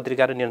लिपा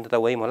पत्रिका र निरन्तरता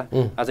वइ होला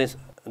आ चाहिँ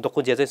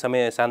दक्कु जे चाहिँ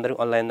समय सान्दर्भिक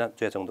अनलाइन न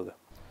जुयाचङदुगा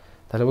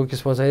तले उ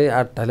किसमा चाहिँ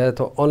आ तले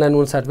त अनलाइन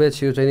वन साइट पे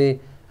छियो चाहिँ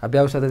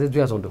व्यवसाय चाहिँ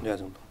जुया चौंडो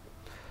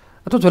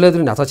अथवा झोले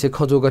दुनी नाचा छि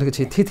खजो गरेको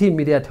छि थिथि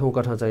मिडिया ठाउँ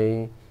कथा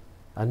चाहिँ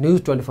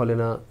न्यूज 24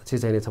 लेन छि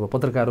चाहिँ छ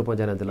पत्रकार रूपमा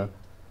जान दिला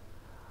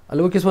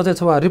अले किसमा चाहिँ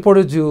छ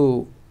रिपोर्टर ज्यू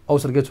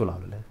अवसर के चोला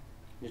हले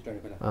न्यूज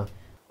 24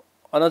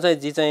 अन चाहिँ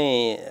जी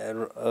चाहिँ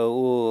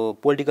उ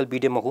पोलिटिकल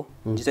भिडियो मको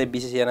जी चाहिँ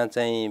विशेष याना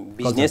चाहिँ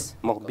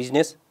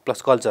बिजनेस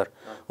प्लस कल्चर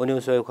उनी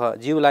उसो ख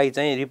जीव लागि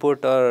चाहिँ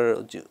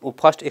रिपोर्टर उ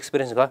फर्स्ट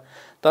एक्सपीरियन्स ख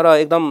तर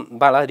एकदम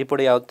बाला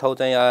रिपोर्ट या थौ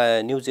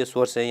चाहिँ न्यूज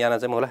सोर्स याना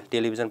चाहिँ होला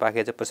टेलिभिजन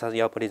पाके चाहिँ प्रसाद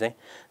या परि चाहिँ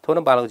थो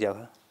न बालक ज्या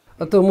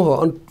त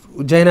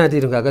म जैना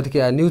दिरुगा गति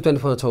के न्यूज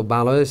 24 छ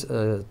बालो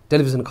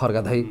टेलिभिजन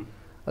खर्गा धै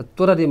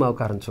तोरा दिमा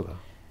कारण छु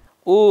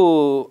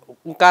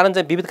उ कारण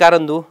चाहिँ विविध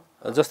कारण दु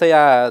जस्तै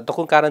या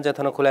दखु कारण चाहिँ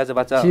थन खुला चाहिँ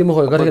बच्चा छि म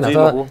गरेको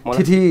न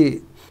थिथि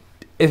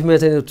एफमे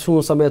चाहिँ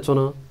छु समय चोन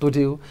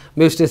टोटियो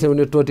मे स्टेसन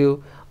उनी टोटियो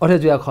अठे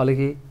जुया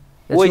खलेकी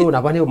छु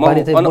ना पनि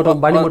बानी चाहिँ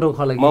मोटो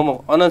खलेकी म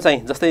अन चाहिँ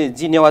जस्तै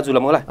जी नेवा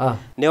जुलम होला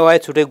नेवाय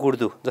छुटे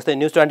गुड्दु जस्तै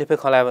न्यूज 24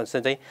 खला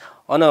चाहिँ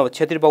अन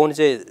क्षेत्रीय बाहुन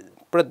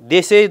चाहिँ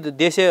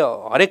देशे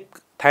हरेक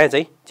थाहा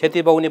चाहिँ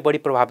क्षेत्रीय बाहुने बढी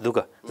प्रभाव दुःख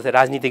जस्तै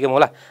राजनीतिकै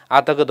होला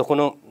आतक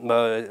दखुनु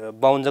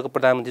बाहुन्जको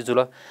प्रधानमन्त्री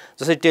जुल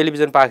जस्तै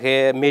टेलिभिजन पाखे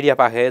मिडिया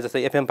पाखे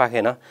जस्तै एफएम पाखे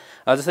हैन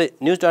जस्तै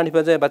न्युज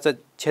 24 चाहिँ बच्चा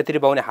क्षेत्रीय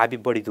बाहुने हाबी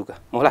बढी दुःख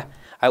होला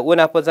ओ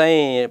नाप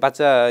चाहिँ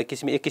बच्चा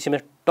किसिम एक किसिम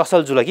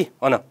टसल जुल कि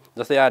अन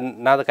जस्तै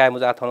नाद काय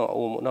मुजा थन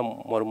न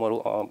मरु मरु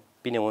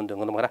पिने हुन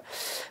दङ मरा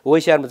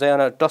ओइसारमा चाहिँ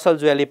अन टसल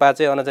जुया लिपा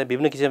चाहिँ अन चाहिँ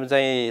विभिन्न किसिम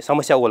चाहिँ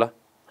समस्या होला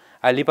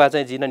लिपा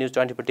चाहिँ जिन न्युज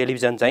 24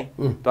 टेलिभिजन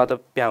चाहिँ त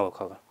प्या हो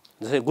ख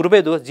जस्तै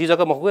ग्रुपै दु जी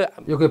जक मखु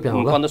योकै प्या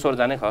हो 15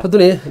 जाने ख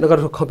तदुने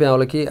नगर खप्या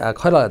होला कि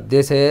खला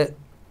देशे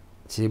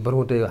छि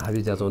बरुटे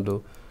हाबी जा चोंदो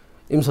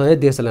इमसय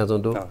देश ला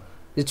चोंदो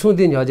इ छु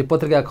दिन हजि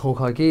पत्रिका खौ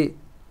ख कि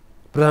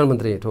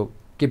प्रधानमन्त्री ठो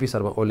केपी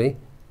शर्मा ओले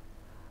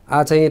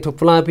आ चाहिँ ठो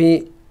पुलापी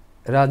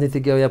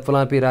राजनीतिज्ञ या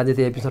पुलापी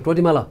राजनीति एपिसोड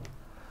टोटी माला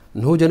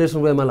न्यू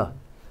जेनेरेसन वे माला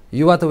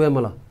युवा त वे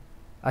माला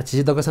आ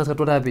छि दक संस्कार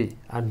टोटापी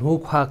आ न्यू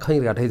खा खै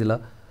गाठै दिला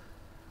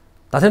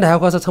ताथेन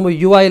हाको छ छम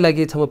युवाई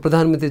लागि छम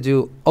प्रधानमन्त्री ज्यू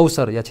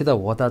अवसर या छिदा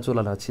होता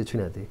चोला ला छि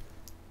छुनाते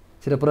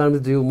छिदा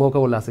प्रधानमन्त्री ज्यू मौका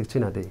होला सक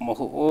छुनाते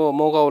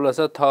मौका होला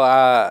छ थ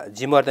आ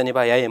जिमर त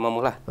निभा याय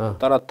ममुला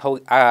तर थ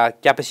आ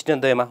क्यापेसिटी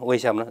दयमा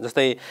ओइसामना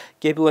जस्तै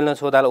केपी ओलन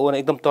सोदाल ओन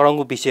एकदम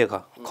तरंगु विषय ख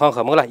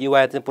मगला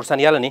युवा चाहिँ पुरसान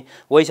याल नि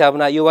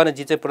ओइसामना युवा न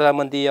जी चाहिँ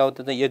प्रधानमन्त्री याउ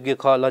त योग्य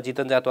ख ल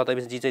जितन जा त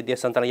जी चाहिँ देश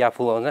सञ्चालन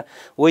याफु हुन्छ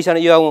ओइसान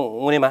युवा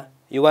उनेमा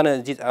युवा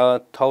न जी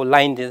थौ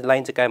लाइन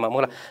चाहिँ कायमा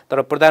मगला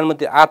तर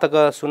प्रधानमन्त्री आतक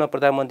सुन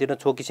प्रधानमन्त्री न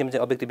छो किसिम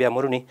चाहिँ अव्यक्ति बिहा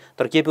मरु नि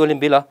तर केपी ओले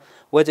बिल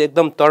ओ चाहिँ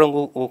एकदम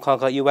तरंगु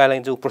ख युवालाई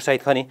चाहिँ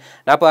प्रोत्साहित खनि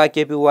नापा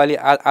केपी ओले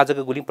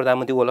आजको गुलिङ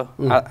प्रधानमन्त्री ओला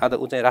आज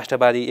उ चाहिँ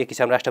राष्ट्रवादी एक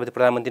किसिम राष्ट्रवादी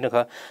प्रधानमन्त्री न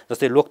ख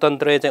जस्तै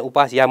लोकतन्त्र चाहिँ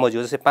उपास या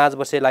मजु जस्तै 5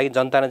 वर्ष लागि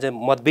जनताले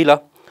चाहिँ मत बिल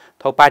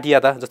थौ पार्टी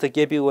आता जस्तै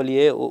केपी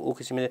ओलीए उ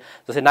किसिम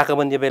जस्तै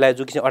नाकाबन्दी बेला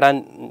जो किसिम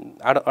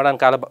अडान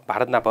काल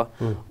भारत नाप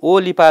ओ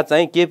लिपा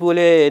चाहिँ केपी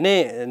ओले नै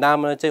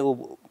नाम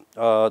चाहिँ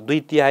दुई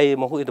तिहाई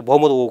मखु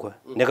बहुमत ओख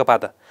नेकपा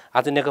त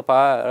आज नेकपा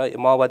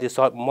माओवादी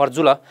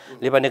मर्जुल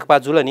लेपा नेकपा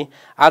जुल नि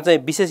आज चाहिँ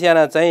विशेष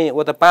याना चाहिँ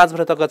ओ त 5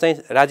 वर्ष तक चाहिँ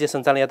राज्य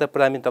सञ्चालन या त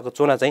प्रधानमन्त्री तक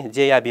चुनाव चाहिँ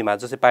जे या बिमा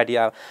जस्तै पार्टी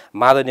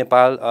माधव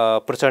नेपाल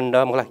प्रचण्ड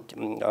मला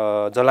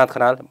जलनाथ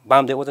खनाल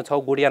वामदेव ओ चाहिँ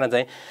छ गुडियाना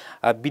चाहिँ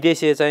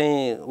विदेशी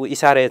चाहिँ उ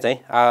इशारे चाहिँ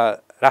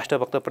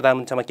राष्ट्रभक्त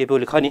प्रधानमन्त्रीमा केपी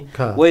ओली खनि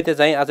ओइ त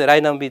चाहिँ आज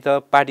राजनामी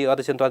त पार्टी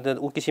अध्यक्ष त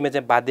उ किसिममा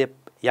चाहिँ बाध्य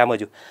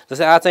यामजु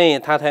जस्तै आ चाहिँ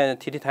थाहा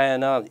थिति थाहा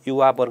न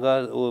युवा वर्ग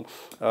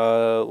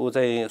उ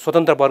चाहिँ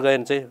स्वतन्त्र वर्ग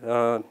चाहिँ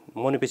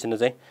मोनिफेसन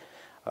चाहिँ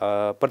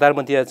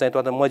प्रधानमन्त्री चाहिँ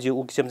त मजु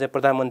उ किसिम चाहिँ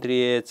प्रधानमन्त्री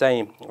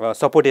चाहिँ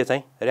सपोर्टे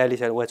चाहिँ र्याली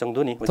वचङ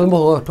दुनी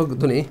ठोक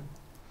दुनी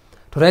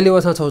र्याली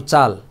वसा छ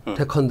चाल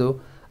ठेखन्दु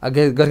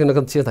अगे गर्के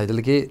नकम छ थाइदल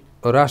कि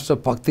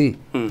राष्ट्रभक्ति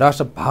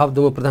राष्ट्र भाव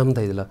दुम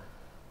प्रधानमन्त्री थाइदल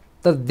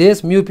तर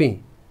देश म्युपी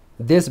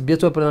देश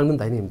बेचो प्रधानमन्त्री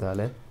थाइनि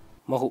हिमताले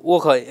मखु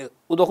ओख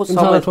उदोखु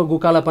समय ठो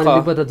गुकाला पानी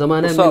विपद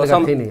जमाना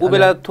में उ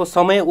बेला थो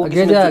समय उ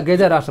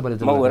गेजा राष्ट्रवादी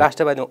जमाना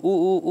राष्ट्रवादी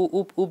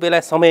उ बेला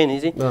समय नि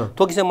चाहिँ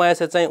थो किसिम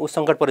मायासे चाहिँ उ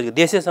संकट परेको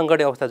देशे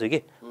संकट अवस्था छ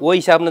कि ओ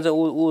हिसाबमा चाहिँ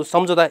उ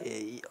सम्झौता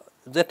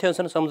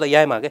जथ्यसन सम्झौता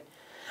यामा के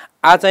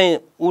आ चाहिँ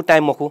उ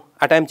टाइम मखु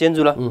आ टाइम चेन्ज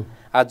जुल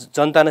आ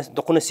जनता ने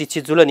दखुन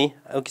शिक्षित जुल नि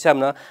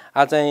किसिमना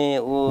आ चाहिँ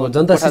उ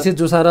जनता शिक्षित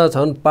जुसार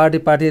छन्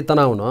पार्टी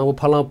तनाउ न उ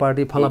फला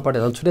पार्टी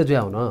झन् छुटे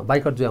जुया हुन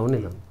बाइकट जुया हुने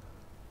न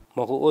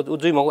मखु ओ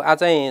जुइ मखु आ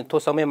चाहिँ थो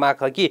समय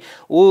माख कि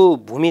उ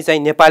भूमि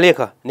चाहिँ नेपालले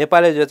ख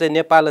नेपालले जो चाहिँ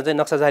नेपाल चाहिँ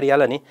नक्सा जारी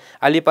हाल नि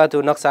आलिपा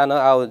त्यो नक्सा न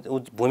आ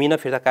भूमि न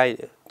फिर्ता काय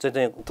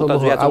चाहिँ उता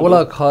जुया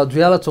आवला ख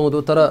जुयाला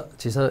चौदो तर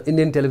छिसा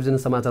इन्डियन टेलिभिजन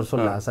समाचार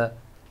सुन लासा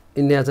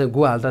इन्डिया चाहिँ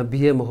गु हाल्टा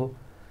बिहे मखु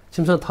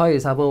छिमसा थ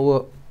हिसाबमा उ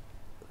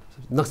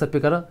नक्सा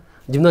पिकर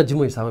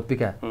जिम्मो हिसाबमा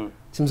पिका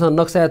छिमसा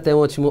नक्सा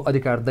त्यहाँ छिमो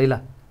अधिकार दैला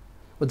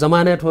ओ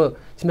जमाना ठो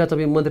छिमना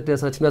चबी मन्त्री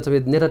टेसा छिमना चबी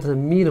नेता टेसा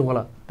मिर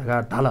होला ढगा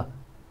ढाला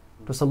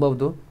तो सम्भव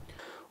दो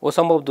ओ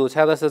सम्भव दु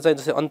छादास चाहिँ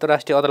जस्तै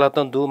अन्तर्राष्ट्रिय अदालत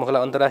दु मखला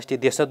अन्तर्राष्ट्रिय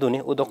देश दुनी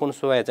ओ दखुन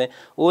सोया चाहिँ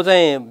ओ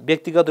चाहिँ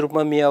व्यक्तिगत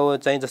रूपमा मियाओ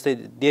चाहिँ जस्तै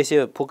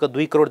देशे फुक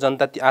 2 करोड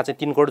जनता आ चाहिँ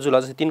 3 करोड जुल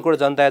जस्तै 3 करोड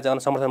जनता चाहिँ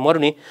समर्थन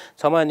मरुनी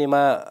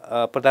समानीमा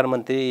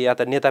प्रधानमन्त्री या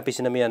त नेता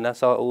पिसिन मियाना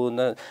स उ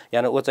न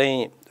याना ओ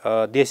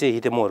चाहिँ देशे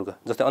हिते मोरग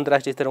जस्तै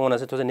अन्तर्राष्ट्रिय स्तरमा हुन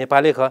चाहिँ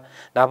नेपालले ख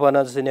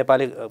नापन जस्तै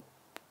नेपालले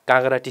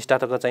कागरा टिस्टा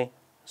तक चाहिँ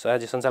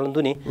राज्य सञ्चालन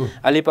दुनी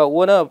अलिपा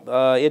ओन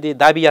यदि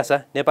दाबी आसा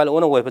नेपाल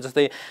ओन भए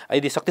जस्तै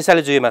यदि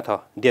शक्तिशाली जुइमा थ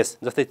देश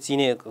जस्तै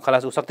चीने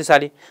खलास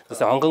शक्तिशाली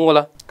जस्तै हङकङ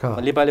होला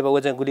लिपाले ओ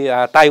चाहिँ गुली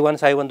ताइवान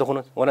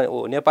दखुन ओन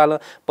नेपाल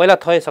पहिला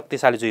थय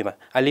शक्तिशाली जुइमा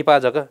लिपा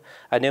जग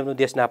नेप्नु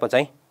देश नाप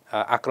चाहिँ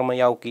आक्रमण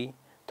याउ कि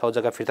थौ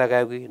जग्गा फिर्ता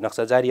गयो कि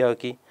नक्सा जारी आयो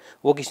कि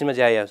ओ किसिममा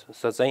जाय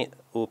चाहिँ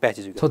ओ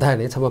प्याचेज छ थाहा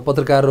नै छ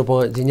पत्रकार रूप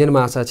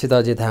जिन्जेनमा आशा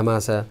छिता जे थामा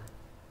आशा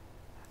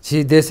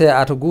छि देशे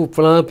आठ गु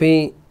प्लापी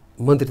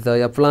मन्त्री त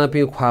या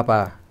प्लापी ख्वापा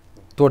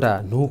तोटा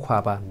नु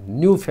ख्वापा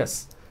न्यू फेस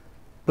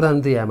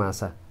प्रधानमन्त्री यामा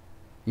आशा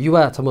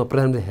युवा छम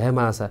प्रधानमन्त्री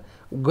हेमा आशा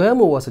गयाम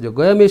वस जो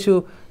गयामेसु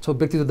छ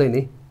व्यक्तित्व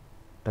दैनि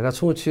ढका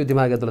छु छु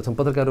दिमाग दल छम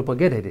पत्रकार रूपमा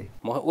गेट हेरे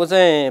ओ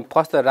चाहिँ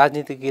फर्स्ट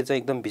राजनीतिक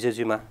चाहिँ एकदम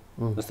विशेषमा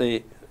जस्तै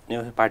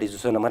नेकपा पार्टी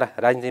जुसन मरा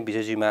राजनीतिक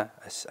विशेषमा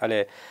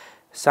अले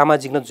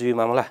सामाजिक न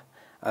जुइमा मला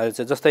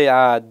जस्तै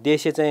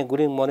देशे चाहिँ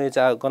गुरिङ मने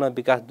गण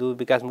विकास दु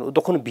विकास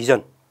दखुन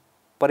भिजन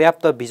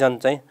पर्याप्त भिजन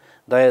चाहिँ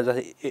दया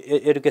जस्तै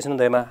एडुकेसन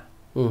दयमा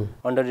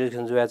अन्डर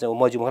एडुकेसन जुया चाहिँ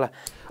मजुम होला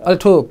अहिले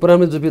ठो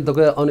पुरानो जुपी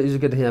दगै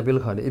अनएजुकेटेड यहाँ बिल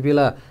खने ए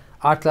बेला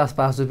 8 class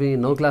pass Zupee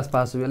 9 class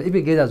pass Zupee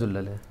इबे गेजा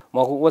जुलले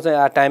मको वो चाहिँ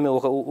आ टाइम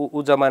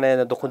उ जमाने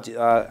दखुन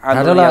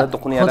आन्दोलन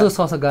दखुन यार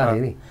सस गाहे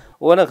नि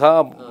ओ न ख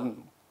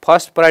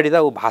फर्स्ट प्रायोरिटी त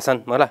उ भाषण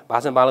होला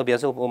भाषण बालो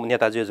बियास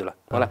नेता जुल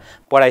होला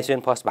पढाइ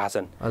चाहिँ फर्स्ट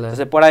भाषण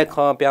जस्तै पढाइ ख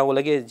प्याउ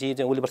लागि जी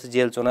चाहिँ उले वर्ष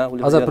जेल चोना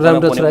उले अझ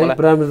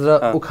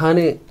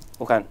प्रधानमन्त्री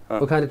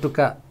उखाने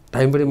टुक्का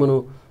टाइम पनि मनु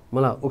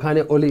मला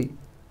उखाने ओली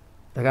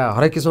तका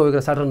हरेक किसिम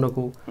वेगला साटर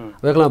नकु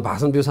वेगला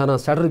भाषण बिउसाना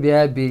साटर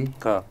बिया बि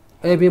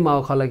ए बि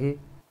माउ खलाकी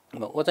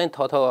ओ चाहिँ थ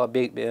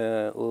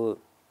उ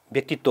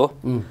व्यक्तित्व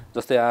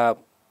जस्तै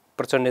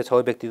प्रचण्ड छ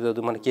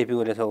व्यक्तित्व मन केपी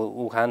ओले छ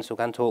उखान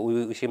सुखान छ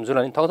उसिम जुन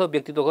नि थ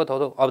व्यक्तित्वको थ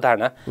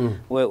अवधारणा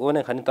ओ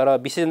नै खनि तर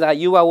विशेष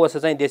युवा वर्ष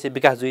चाहिँ देश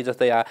विकास जुई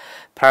जस्तै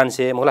फ्रान्स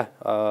होला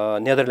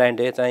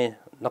नेदरल्यान्ड चाहिँ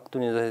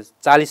नक्तुनि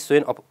 40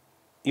 स्वयं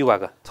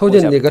युवाका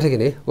थौजन ने गठे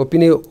किने ओ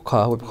पिने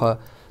ख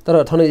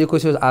तर थने यो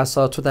कोसिस आस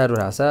छुतारो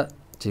रासा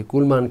जी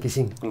कुलमान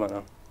किसिङ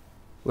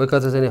वे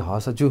कता चाहिँ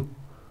हस जु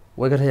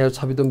वे गठे या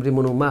छबि तुमरी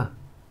मनुमा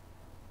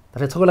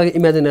तर छको लागि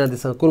इमेजिन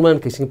आदिस कुलमान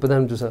किसिङ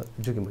प्रधान जु छ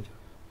जु कि मजु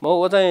म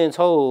ओ चाहिँ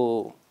छौ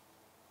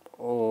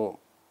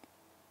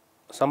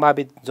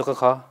सम्भावित जक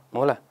ख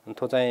होला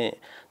थो चाहिँ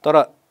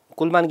तर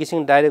कुलमान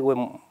किसिङ डाइरेक्ट वे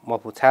म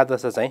छा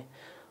जस चाहिँ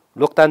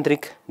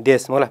लोकतान्त्रिक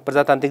देश होला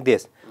प्रजातान्त्रिक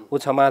देश उ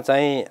छमा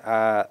चाहिँ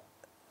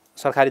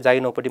सरकारी जागी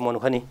नपटी मनु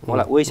खनि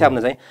होला ओ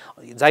हिसाबमा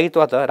चाहिँ जागी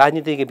त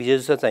राजनीतिक विषय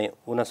जस्तो चाहिँ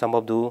हुन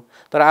सम्भव दु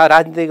तर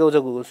राजनीतिक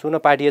सुन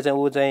पार्टी चाहिँ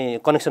उ चाहिँ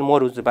कनेक्सन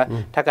मोर जुबा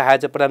ठ्याक्क हाय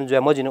चाहिँ प्रधान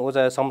जुया मजिन उ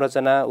चाहिँ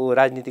संरचना उ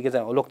राजनीतिक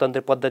चाहिँ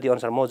लोकतन्त्र पद्धति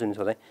अनुसार मजुन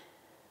छ चाहिँ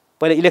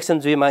पहिले इलेक्सन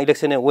जुइमा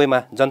इलेक्सन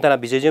वेमा जनता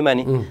विजय जुइमा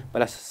नि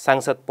पहिला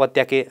सांसद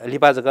पत्याके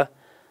लिपाजक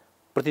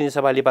प्रतिनिधि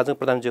सभा लिपाजक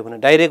प्रधान जुइ हुन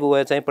डाइरेक्ट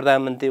उ चाहिँ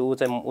प्रधानमन्त्री उ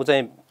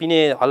चाहिँ पिने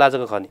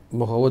हलाजक खनि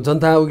म हो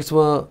जनता उ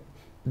किसमा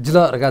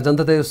जिल्ला रगा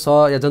जनता ते स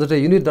या जनता ते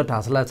युनिट द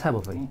ढासला छ म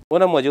पनि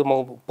ओना मजु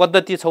म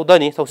पद्धति छौ द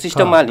नि छौ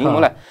सिस्टममा नि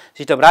होला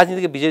सिस्टम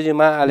राजनीतिक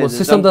विजयमा आले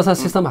सिस्टम दसा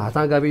सिस्टम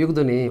हाता गाबे युग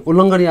दुने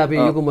उल्लङ्घन याबे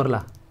युग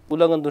मरला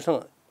उल्लङ्घन दुसँग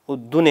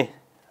दुने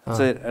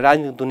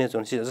राजनीतिक दुने छ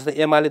जस्तै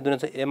एमाले दुने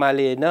छ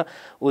एमाले हैन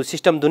उ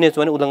सिस्टम दुने छ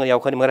भने उल्लङ्घन याउ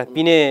खनि मरा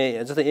पिने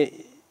जस्तै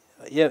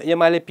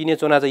एमाले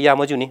पिने चोना चाहिँ या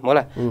मजु नि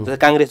होला जस्तै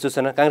कांग्रेस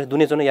जुसन कांग्रेस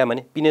दुने चोना या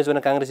माने पिने चोना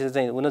कांग्रेस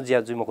चाहिँ उन ज्या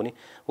जुम खनि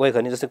वइ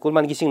खनि जस्तै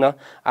कुलमान किसिङ न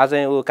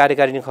आज उ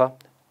कार्यकारिणी ख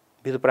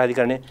विद्युत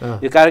प्राधिकरण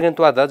यो कार्यक्रम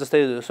त जस्तै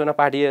सोना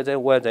पार्टी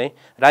चाहिँ व चाहिँ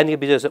राजनीतिक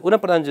विजय छ उन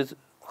प्रधान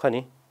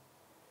खनि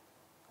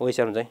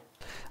ओइसम चाहिँ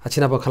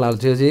छिना पखलाल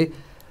जी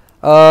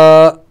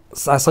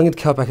संगीत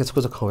खेवा प्याकेज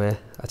को खवे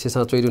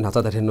छिसा चोइदु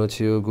नाचा धरे नो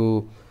छियो गु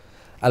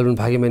एल्बम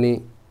भागी मनी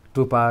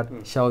 2 पार्ट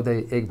शाउदै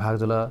एक भाग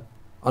जुल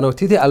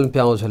अनौठिते एल्बम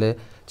प्याउ झले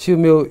छिउ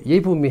म्यो यही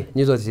पुमी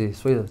निजो जी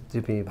सोइ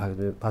जिपि भाग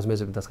भाजमे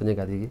जब 10 कन्या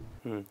गादी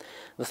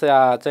जस्तै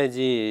चाहिँ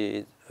जी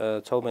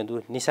छौमे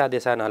दु निशा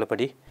देशा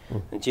नहलपटी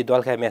जी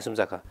दलखा म्यासुम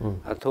जाख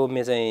थो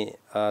मे चाहिँ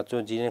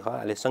चो जी ने ख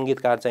अले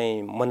संगीतकार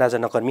चाहिँ मन्नाजा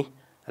नकर्मी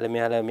अले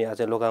मेहाला मे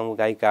चाहिँ लोकांग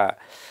गायिका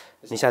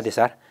निशा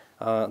देशार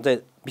चाहिँ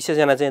विशेष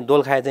जना चाहिँ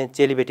दोलखा चाहिँ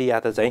चेलीबेटी या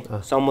त चाहिँ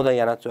समुदाय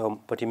याना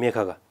पटी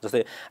मेखगा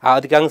जस्तै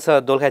अधिकांश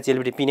दोलखा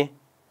चेलीबेटी पिने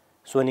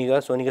सोनीगा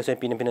चाहिँ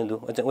पिने दु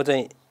ओ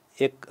चाहिँ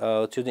एक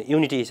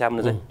युनिटी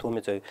हिसाबमा चाहिँ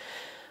थोमे चाहिँ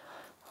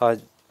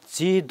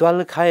जी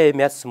दल खाए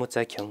म्याच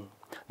मुचा ख्यङ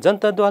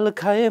जनता द्वाल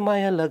खाए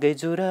माया लगै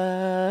जुरा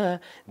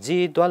जी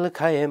द्वाल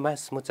खाए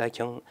मास मुचा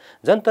ख्यङ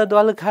जनता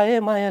द्वाल खाए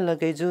माया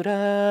लगै जुरा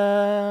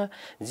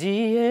जी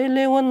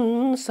एलेवन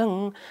संग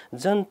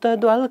जनता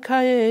द्वाल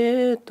खाए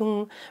तुम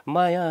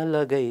माया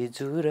लगै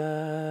जुरा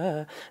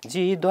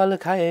जी द्वाल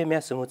खाए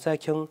म्यास मुचा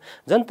ख्यङ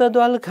जनता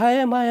द्वाल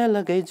खाए माया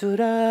लगै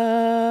जुरा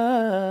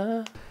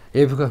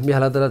ए फुक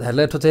मिहाला दरा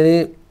धैले ठो चाहिँ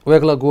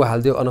वेगला गु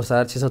हालदियो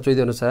अनुसार छिसा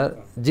चोइदियो अनुसार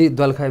जी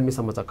द्वाल खाए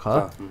मिसम च ख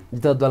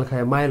जी द्वाल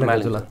खाए माया लगै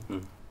जुला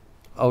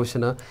अवश्य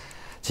न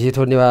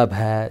झिठो नेवा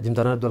भा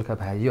जिमतना दोलखा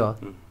भा य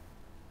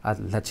आ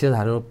लक्ष्य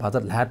धारो भात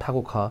ला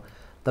ठाको ख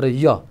तर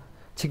य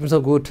छिकमिस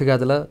गु ठिका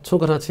दला छु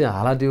कथा छि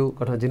हाला दिउ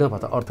कथा जिन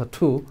भत अर्थ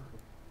ठु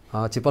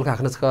चिपल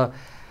खाखनस क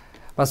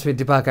पासफि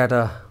दिपाका त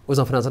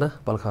उजफना छ न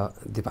पलख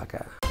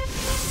दिपाका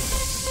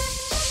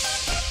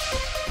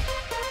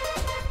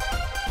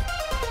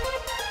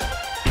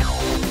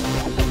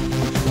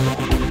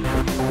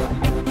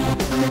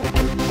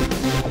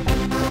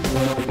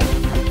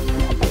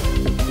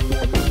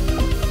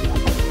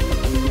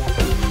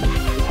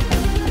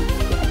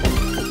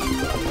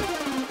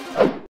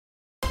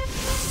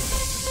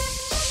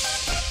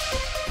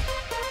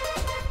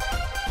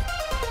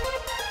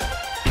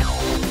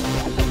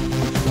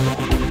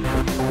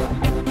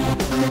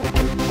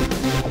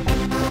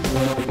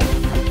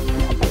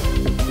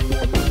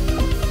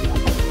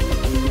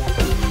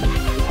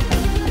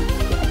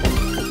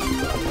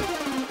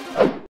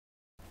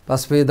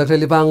पासपे दक्ले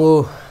लिपांगो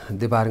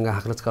दिबारंगा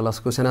हाक्लच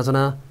कलसको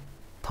सेनाजना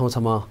थौ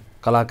छम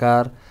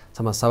कलाकार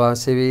छम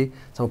समाजसेवी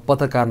छम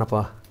पत्रकार नप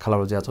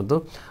खलाउ ज्या छन्तो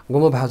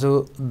गुम भाजु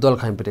दल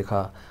खाइपटे ख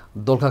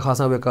दोलखा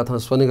खासा वे कथन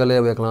सोनिगले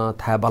वेकला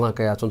था बाला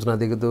कया चुनचुना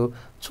दिगदु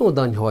छु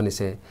दन हो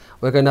निसे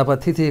वे कना प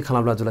थिथि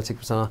खलाउला जुला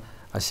छिकस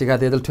सिका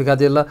देदल ठुका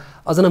देल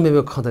अझ न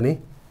मेमे खदनी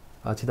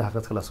छिदा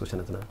हाकत क्लास क्वेश्चन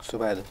जना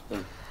सुबाइल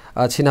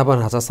छिनापन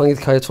हाचा संगीत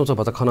खय छोचो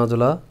भत खना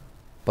जुल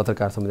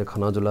पत्रकार समिति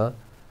खना जुल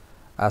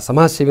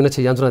समाज सेवी न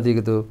छि यान्जना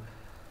दिगु दु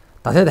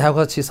ताथे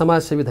धाको छि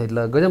समाज सेवी धैल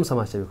गजम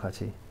समाज सेवी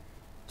खाछि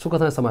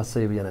सुकथा समाज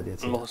सेवी जना दिए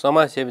छि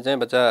समाज सेवी चाहिँ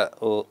बच्चा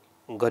ओ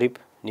गरिब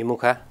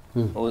निमुखा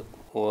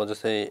ओ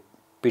जस्तै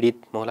पीडित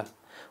महिला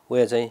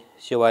उयो चाहिँ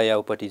सेवा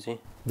याउपट्टि चाहिँ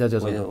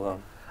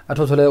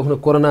अठो छोले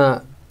कोरोना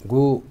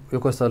गु यो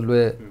कस्तो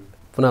लुए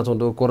पुना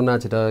चोंडो कोरोना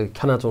छिटा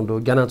खाना चोंडो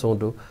ज्ञाना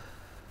चोंडो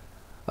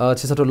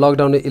छिसटो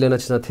लकडाउन इलेन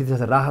छिस थिति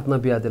राहत न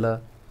बिया दिला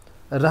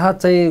राहत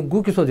चाहिँ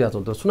गु किसो ज्या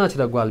चोंडो सुना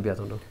छिरा ग्वाल बिया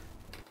चोंडो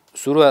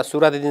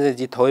सुरुवाती दिन चाहिँ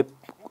जी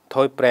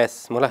थoi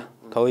प्रयास मला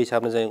थoi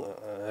हिसाबले चाहिँ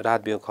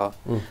राहत बियो ख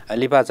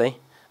लिपा चाहिँ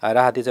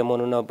राहती चाहिँ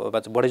मनु न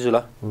बढी जुल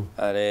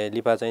अरे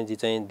लिपा चाहिँ जी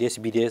चाहिँ देश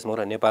विदेश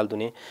मोर नेपाल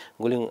दुने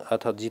गुलिङ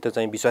अथवा जी त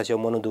चाहिँ विश्वास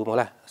मनु दु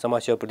मला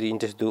समस्या प्रति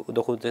इन्ट्रेस्ट दु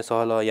दखु चाहिँ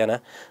सहल याना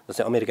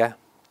जस्तै अमेरिका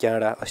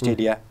क्यानाडा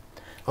अस्ट्रेलिया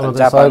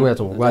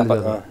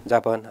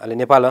जापान अहिले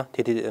नेपाल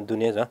त्यति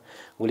दुनियाँ छ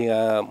गुलिङ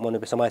मनु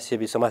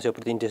समस्या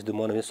प्रति इन्ट्रेस्ट दु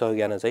मनु सहयोग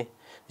याना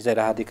चाहिँ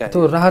राहतीका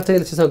त्यो राहत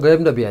चाहिँ सिसा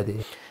गएम न बियादी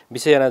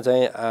विषय याना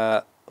चाहिँ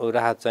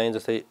राहत चाहिँ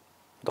जस्तै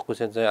दखु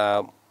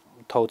चाहिँ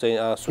थौ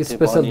चाहिँ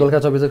स्पेशल दोलखा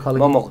चबे चाहिँ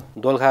मम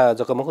दोलखा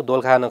जकमको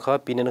दोलखा नख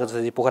पिने न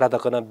चाहिँ पोखरा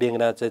तकन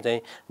बेंगना चाहिँ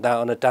दा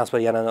अन ट्रान्सफर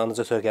याना अन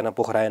चाहिँ सहयोग याना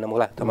पोखरा याना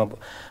मला तमा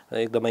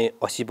एकदमै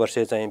 80 वर्ष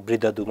चाहिँ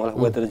वृद्ध दु मला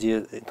वेदर जी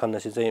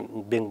थन्नसी चाहिँ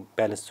बेंग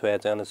ब्यालेन्स छोया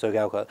चाहिँ अन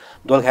सहयोग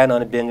दोलखा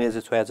न बेंगले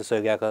चाहिँ छोया चाहिँ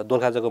सहयोग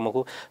दोलखा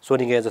जकमको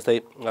सोनिगे जस्तै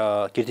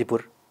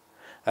कीर्तिपुर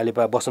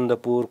आलिपा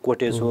बसन्तपुर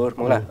कोटेश्वर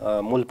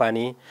मला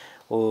मूलपानी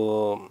ओ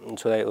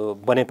छोरा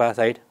बनेपा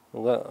साइड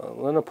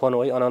न फोन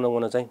होइ अनाउन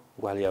गर्न चाहिँ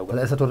ग्वाली आउ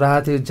यसो तो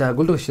राहती जा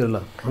गुल्टो शिरल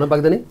हुन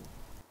बाग्दनी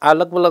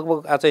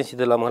लगभग आ चाहिँ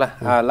सिधला मला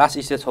लास्ट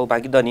स्टेज छौ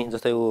बाकी दनी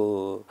जस्तै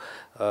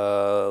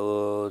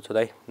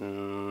छोदाइ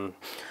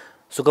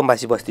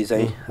सुकमबासी बस्ती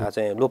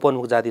चाहिँ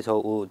लोपनमुख जाति छौ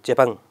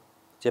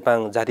चेपाङ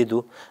जाति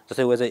दु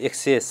जस्तै उ चाहिँ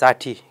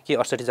 160 कि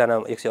 68 जना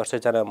 168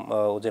 जना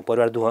चाहिँ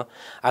परिवार दु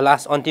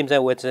लास्ट अन्तिम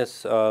चाहिँ उ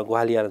चाहिँ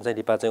ग्वालियर चाहिँ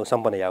लिपा चाहिँ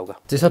सम्पन्न याउगा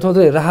त्यसो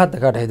तो राहत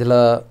का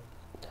ढाइदिला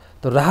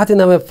तो राहती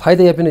नामे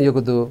फाइदा या पनि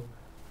योको दु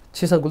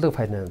छिसा गुल्टो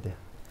फाइदा नते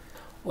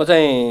ओ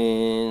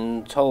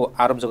चाहिँ छौ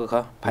आरोप जको ख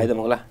फाइदा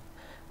मगला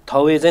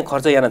थौए चाहिँ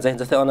खर्च याना चाहिँ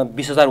जस्तै अन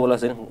 20000 होला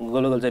चाहिँ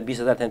गोल चाहिँ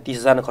 20000 त्यहाँ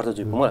 30000 न खर्च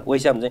जुइपु म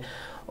वैसा चाहिँ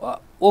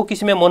ओ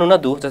किसिमे मनु न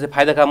दु जस्तै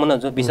फाइदा का मन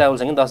जो 20000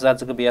 चाहिँ 10000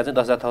 जको बिया चाहिँ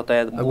 10000 थौ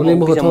तया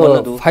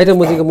फाइदा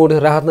मजिको मोड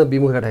राहत न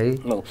बिमुख ढाइ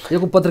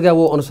योको पत्रिका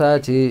वो अनुसार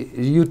छि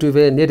युट्युब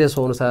नेट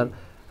सो अनुसार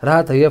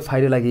राहत है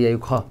फाइदा लागि यो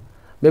ख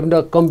मेबन्ड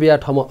कम बिया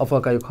ठम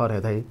अफका यो ख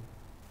रहे थै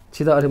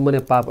छिदा अरे मने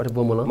पाप अरे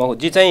बोमल म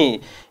जी चाहिँ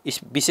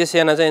विशेष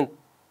याना चाहिँ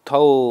थौ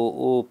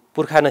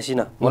पुर्खा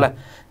नसिन मला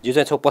जिउ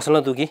चाहिँ छौ पसल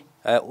दुकी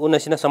उ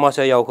नसिन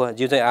समस्या याउको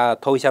जिउ चाहिँ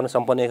थौ हिसाबमा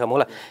सम्पन्न ख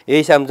मला यही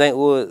हिसाबमा चाहिँ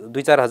उ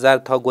 2-4000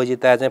 थौ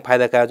गोजिता चाहिँ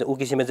फाइदा का चाहिँ उ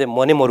किसिममा चाहिँ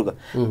मने मरुग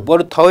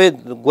बरु थौए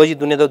गोजि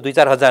दुने त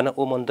 2-4000 न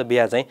उ मन त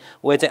बिया चाहिँ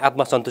उ चाहिँ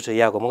आत्मसन्तुष्ट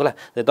याको मला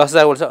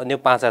 10000 वर्ष अनि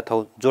 5000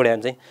 थौ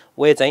जोड्यान चाहिँ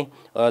उ चाहिँ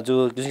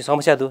जो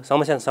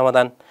समस्या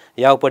समाधान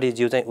याउपट्टि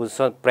जिउ चाहिँ उ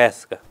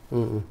प्रयास का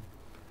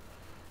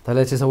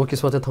तले चाहिँ वो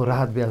किस्मत थौ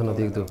राहत बिया न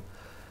देख्दु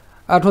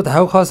आठो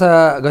धाउ खसा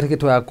गरेको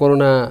ठुआ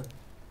कोरोना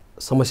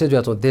समस्या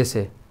जो छ देश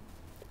है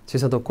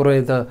छिसा त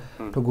कोरोना त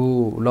ठगु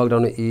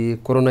लकडाउन इ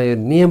कोरोना यो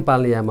नियम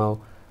पाल्ने यामा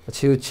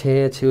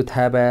छिउ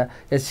थाबा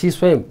या छि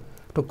स्वयं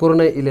त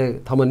कोरोना इले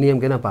थम नियम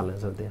केना पाल्ने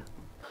छ त्यहाँ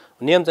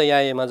नियम चाहिँ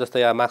यामा जस्तै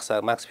या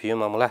मास्क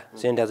फियुमा मला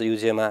सेनिटाइजर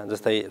युजमा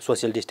जस्तै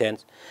सोशल डिस्टेन्स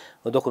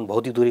दोखुन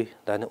भौतिक दूरी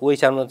धान ओ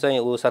हिसाबमा चाहिँ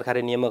ओ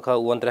सरकारी नियम ख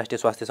ओ अन्तर्राष्ट्रिय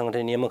स्वास्थ्य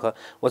संगठन नियम ख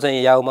ओ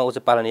चाहिँ याउमा ओ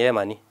चाहिँ पालन या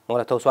मानी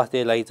मलाई थौ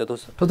स्वास्थ्य लागि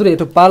चाहिँ थुत्रै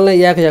एटो पालन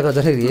याका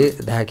जसरी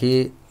ढाकी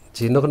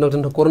झिनक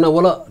नकन कोरोना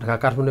वला ढाका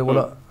काठमाडौँ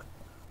वला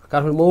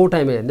काठमाडौँ मौ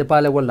टाइममा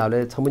नेपालले वला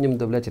हाले छमनिम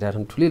दबले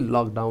छिराछन् ठुली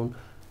लकडाउन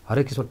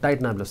हरेक किसिम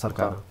टाइट नामले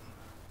सरकार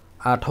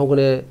आ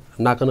ठाउँले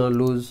नाकन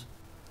लुज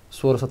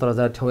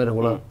 16-17 ठाउँ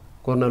रंगला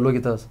कोरोना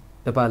लोगित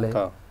नेपालले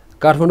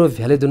काठमाडौँ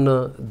भ्याले दुन्न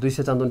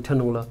 200 चान्दन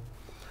ठन्नुला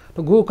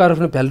तो गो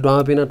काठमाडौँ भ्याले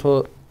डुवा पिना ठो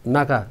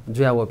नाका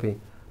जुया वपि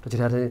तो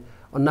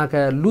छिराछन् नाका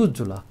लुज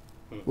जुला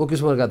ओ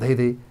किसिमका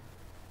धैदै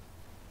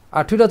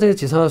आ ठुला चाहिँ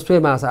छिस स्वे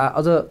मासा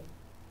अझ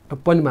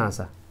पनि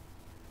मासा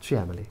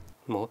छुयामले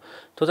म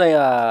तो चाहिँ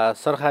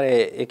सरकारले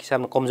एक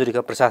किसिमको कमजोरी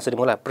का प्रशासन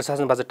मलाई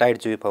प्रशासन बाजा टाइट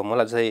जुइ भ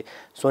मलाई चाहिँ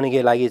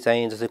सोनिगे लागि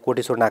चाहिँ जस्तै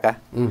कोटेश्वर नाका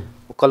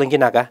कलंकी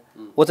नाका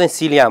ओ चाहिँ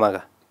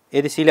सिलियामागा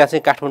यदि सिलिया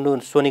चाहिँ काठमाडौँ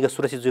सोनिगे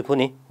सुरक्षित जुइ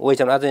फुनी ओइ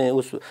चाहिँ अझै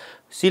उस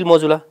सिल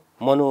मजुला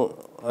मनु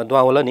दुवा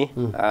होला नि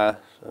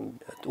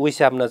उइ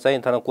हिसाबमा चाहिँ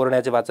थन कोरोना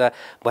चाहिँ बाचा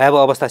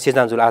भयावह अवस्था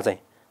सिजान जुल आ चाहिँ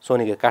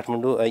सोनिगे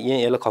काठमाडौँ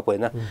यही एलो खप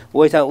होइन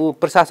ओइ चाहिँ उ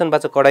प्रशासन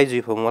बाचा कडाइ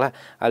जुइ भ मलाई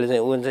अहिले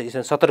चाहिँ उ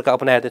चाहिँ सतर्क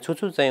अपनाएर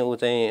छुछु चाहिँ उ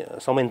चाहिँ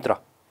संयन्त्र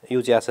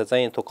युज यासा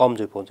चाहिँ तो कम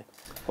जुइ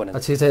पहुँच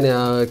अच्छी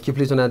चाहिँ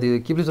किप्ली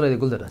चुनादी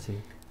गुल्दरा छ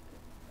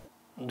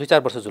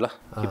 2-4 वर्ष जुला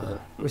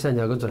उसान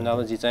जागो छ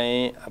नाम जी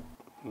चाहिँ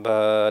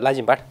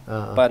लाजिमबाट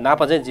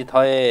नापा चाहिँ जी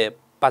थए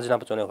 5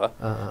 नापा चुने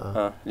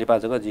ख लिपा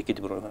जको जी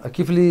किटिपुर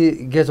किप्ली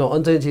गेजो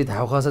अञ्चै जी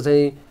धाउ खस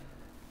चाहिँ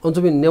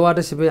अञ्चबि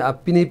नेवाटे सिपे आ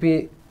पिनेपि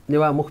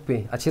नेवा मुखपे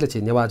छिले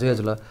छि नेवा जोया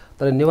जुल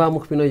तर नेवा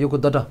मुखपे न योको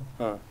दट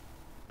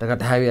ढका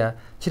ढाविया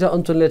छिटा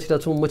अञ्चलले छिटा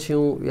छु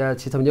मछिउ या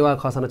छिटा नेवा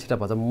खसाना छिटा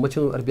भज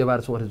मछिउ अर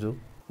व्यवहार छु अर जु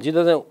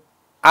जितो चाहिँ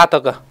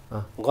आतक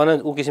गन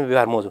उ किसिम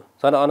व्यवहार मजु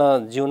सन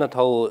अन जिउन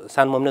थौ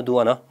सानमम ने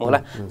दुवन मोला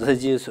जसै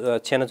जी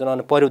छेन चन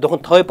अन पर्यो दखन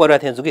थै पर्या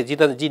थिए जुके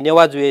जित जी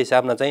नेवा जुए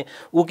हिसाबमा चाहिँ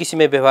उ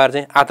किसिमे व्यवहार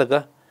चाहिँ आतक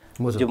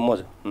मजु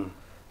मजु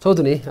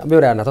चौधनी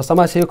बेउरा न त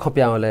समाजसेवी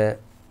खप्याउले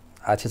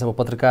आछिसम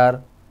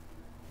पत्रकार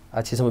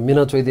आछिसम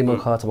मिन चोइदिम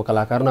ख छम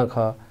कलाकार न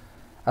ख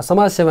आ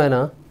समाज सेवा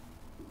न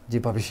जी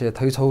भविष्य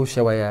थै छौ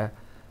सेवाया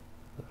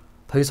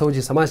थै छौ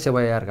जी समाज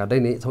सेवा यार गाडै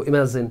नि छौ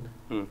इमेजिन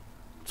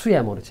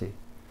छुया मोर छि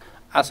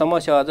आ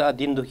समस्या अझ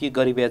दिन दुखी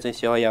गरिबे चाहिँ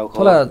सेवा याउ ख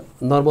थोला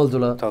नर्मल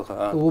जुल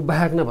उ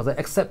बाहेक न भन्छ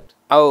एक्सेप्ट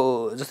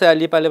आउ जस्तै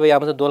अलिपाले यहाँ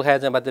चाहिँ दोलखाया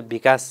चाहिँ बात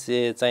विकास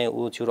चाहिँ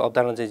उ छिरो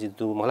अवधारणा चाहिँ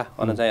जितु होला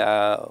अन चाहिँ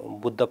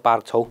बुद्ध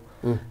पार्क छौ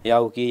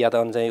याउ कि या त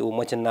अन चाहिँ उ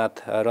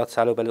मच्छिनाथ रथ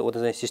सालो पहिले उता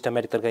चाहिँ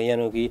सिस्टमेटिक तर्का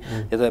यानो कि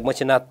या त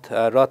मच्छिनाथ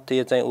रथ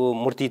यो चाहिँ उ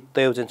मूर्ति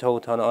तय चाहिँ छौ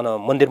थन अन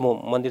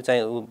मन्दिर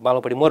चाहिँ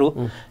बालोपडी मरु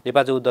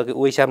नेपाल चाहिँ उदके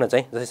उ हिसाबमा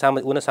चाहिँ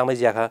जस्तै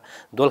सामाजिक याखा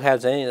दोलखाया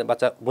चाहिँ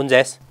बच्चा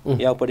गुन्जाइस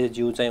याउपडी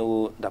जिउ चाहिँ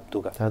उ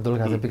धप्तुका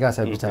दोलखा चाहिँ विकास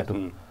बिचाटु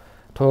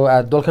ठो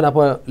आ दोलखना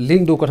प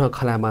लिंग दु कठ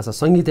खलामा छ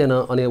संगीतेन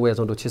अने वे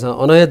चंदु छिस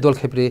अनय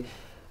दोलखेप्रे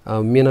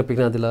मेन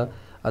पिकना दिल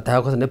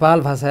ताको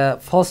नेपाल भाषा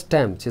फर्स्ट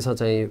टाइम छिस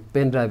चाहिँ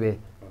पेन ड्राइभ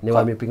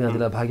नेवामी पिकना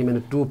दिल भागी मेन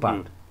 2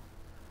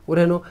 पार्ट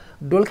उरेनो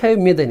दोलखाइ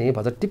मेदैनी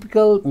भन्छ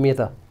टिपिकल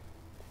मेता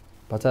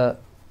भन्छ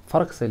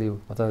फरक शैली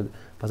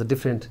भन्छ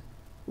डिफरेंट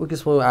उ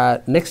किसमो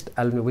नेक्स्ट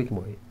एल्बम वीक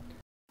मोइ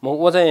म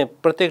उ चाहिँ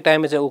प्रत्येक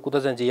टाइममा चाहिँ उ कुत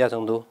चाहिँ जिया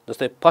चंदु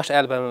जस्तै फर्स्ट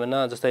एल्बममा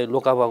न जस्तै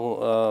लोका बागु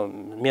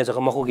मेजक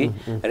मखुगी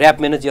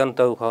र्याप मेन जी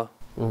अन्त ख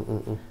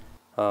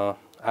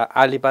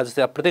आलिपा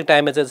जस्तै प्रत्येक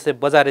टाइममा चाहिँ जस्तै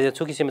बजारे चाहिँ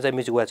छुकिसिमा चाहिँ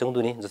म्युजिक वा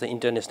चंदु नि जस्तै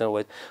इन्टरनेशनल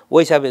वाइज ओ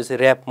हिसाबले चाहिँ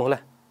र्याप मोला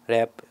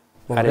र्याप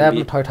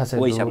ठठा छ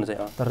ओ हिसाबले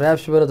चाहिँ त र्याप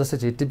सुबेर जस्तै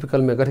चाहिँ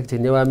टिपिकल मे गठिक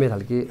चाहिँ नेवा मे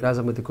हल्की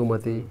राजमती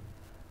कुमती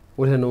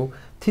उलेनो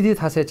थिदि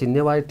थासे चाहिँ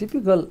नेवा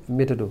टिपिकल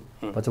मेथड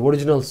भन्छ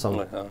ओरिजिनल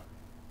सङ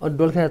अनि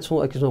डोलखा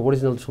छु किसिम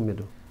ओरिजिनल छु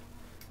मेथड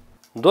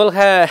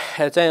दोलखा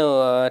चाहिँ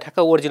ठ्याक्क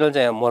ओरिजिनल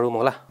चाहिँ मरुम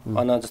होला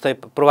अन जस्तै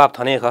प्रभाव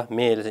थने ख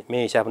मे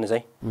हिसाबले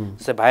चाहिँ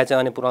जस्तै भाइ चाहिँ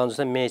अनि पुरानो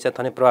जस्तै मे हिसाब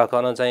थने प्रभाव ख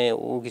अन चाहिँ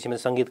उ किसिमले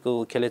संगीतको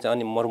खेले चाहिँ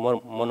अनि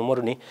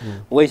मरु नि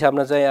उ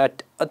हिसाबमा चाहिँ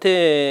अथे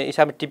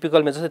हिसाबले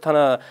टिपिकल मे जस्तै थन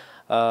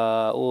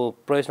उ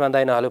प्रवेशमा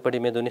दाइन हलोपडी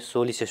मे दुनी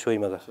सोली से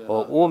सोइमा ग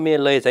उ मे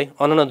लय चाहिँ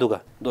अनन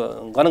दुगा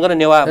गन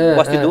नेवा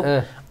बस्ती दु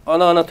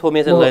अन थो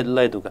मे चाहिँ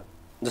लय दुगा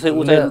जस्तै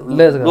उ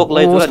चाहिँ लोक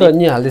लय दुगा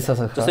नि हाल्दै छ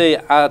जस्तै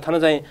थन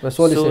चाहिँ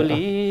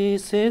सोली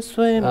से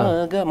सोइमा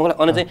ग मलाई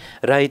अन चाहिँ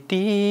राइती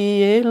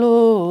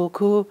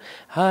लोखु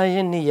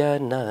हायन या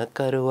न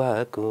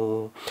करवाको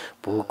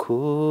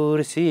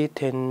पुखुर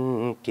सिथेन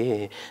के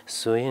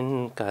सोइन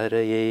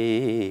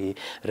करये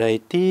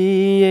राइती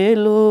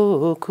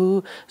लोखु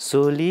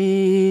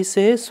सोली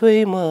से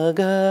सोइमा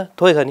ग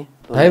थोइ खनी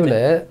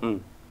भाइले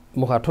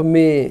मुखा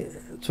ठुम्मी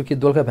चुकी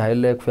दोलका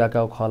भाइले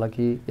खुयाका खला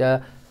कि या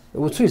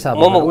उछु हिसाब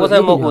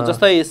म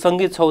जस्तै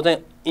संगीत छौ चाहिँ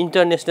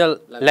इन्टरनेशनल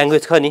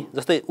ल्याङ्ग्वेज ख नि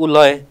जस्तै उ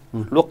लय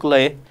लोक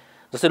लय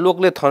जस्तै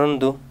लोकले थनन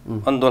दु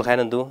अन दोल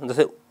खाइन दु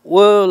जस्तै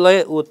ओ लय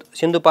उ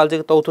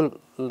सिन्धुपाल्चेको तौथुल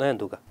लय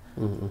दुका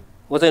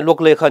ओ चाहिँ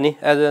लोक लय ख नि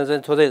एज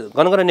छो चाहिँ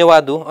गनगन नेवा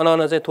दु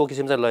अन चाहिँ थो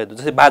किसिम चाहिँ लय दु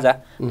जस्तै बाजा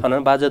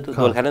थनन बाजा दु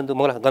दोल खाइन दु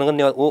मलाई गनगन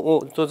नेवा ओ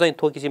छो चाहिँ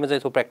थो किसिम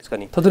चाहिँ थो प्र्याक्टिस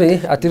गर्ने थतुनी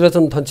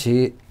तिरचन थन्छी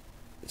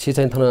छि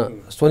चाहिँ थन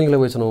सोनिङले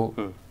वेचनो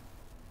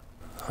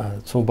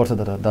छु वर्ष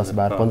दर 10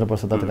 12 15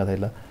 वर्ष दर का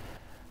थैला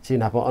छि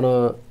नाप on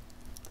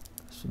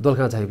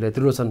Dolakha चाहिबले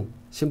Trilochan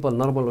simple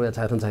normal way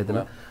चाहिथन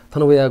चाहिदिला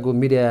थन वेयाको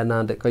मिडिया ना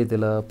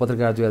कहिदिला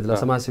पत्रकार जुया दिला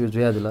समाजसेवी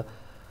जुया दिला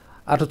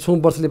आठो छु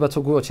वर्षले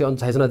पछको छि अन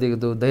चाहिजना दिएको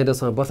दु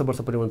दैरसँग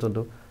वर्ष परिमाण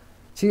चन्तो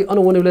छि अन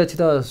वनेले छि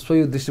त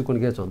सोयु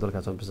दृष्टिकोण के छ दोलखा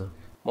चम्पिस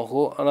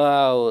मखो अन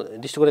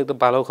दृष्टिकोण एकदम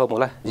बालो ख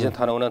मोला जिन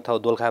थन उन थौ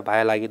दोलखा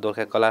भाइ लागि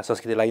दोलखा कला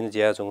संस्कृति लागि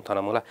जिया छु थन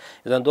मोला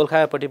जन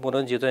दोलखा पटी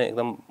मोरन जि चाहिँ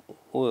एकदम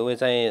उ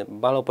चाहिँ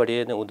बालो पटी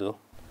ने उदु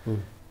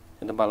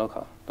एकदम बालो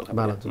ख दोलखा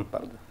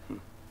बालो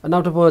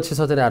नाउटप छिस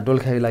चाहिँ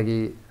डोलखाइ लागि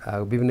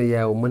विभिन्न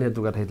या मने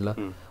दुगा थैदला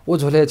ओ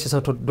झोले छिस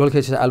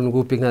डोलखे छिस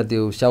आल्मुगु पिकना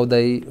दिउ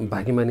स्याउदाई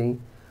भागीमानी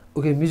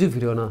ओके म्युजिक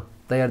भिडियो न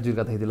तयार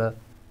जुका थैदला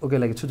ओके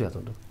लागि छु ज्याछ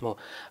म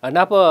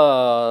नाप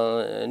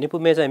निपु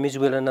मे चाहिँ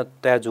म्युजिक भिडियो न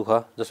तयार जुख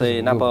जस्तै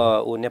नाप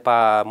उ नेपा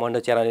मण्ड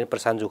च्यानल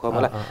प्रशान्त जुख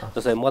मलाई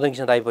जस्तै मदन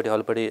किशन दाइपटी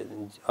हलपटी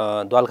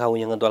द्वालखा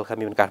उयंग द्वालखा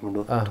मिन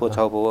काठमाडौँ थो छ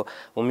भो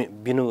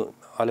बिनु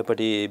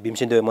हलपटी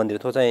भीमसेन मन्दिर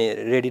थो चाहिँ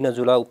रेडी न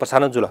जुला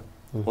प्रशान्त जुला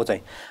ओ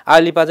चाहिँ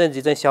आलिपा चाहिँ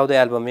जे चाहिँ स्याउदाई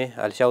एल्बममे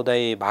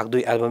स्याउदाई भाग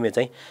 2 एल्बममे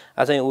चाहिँ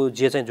चाहिँ उ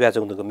जे चाहिँ जुया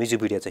चंदको म्युजिक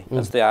भिडियो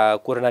चाहिँ जस्तै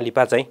कोरोना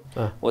लिपा चाहिँ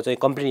ओ चाहिँ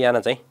कम्प्लिट याना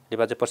चाहिँ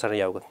लिपा चाहिँ प्रसारण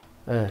याउको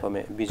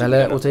थोमे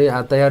बिजुले ओ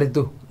चाहिँ तयारी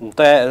दु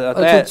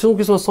तयार छु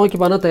किसो सकी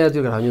पाना तयार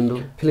जुगा हामिन्दु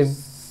फिल्म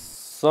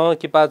स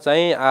किपा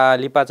चाहिँ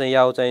लिपा चाहिँ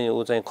याउ चाहिँ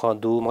ऊ चाहिँ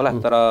खदु होला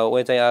तर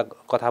वे चाहिँ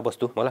कथा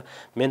वस्तु होला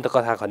मेन त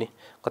कथा खनि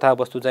कथा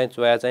वस्तु चाहिँ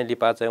चोया चाहिँ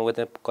लिपा चाहिँ वे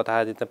चाहिँ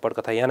कथा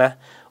पटकथा याना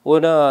ओ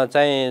न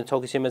चाहिँ छौ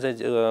किसिममा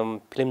चाहिँ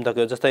फिल्म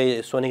दक्यो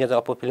जस्तै सोनीका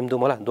चाहिँ अपो फिल्म दु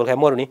होला दोलखा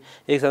मरु नि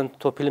एकजना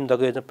थो फिल्म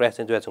दक्यो चाहिँ प्रयास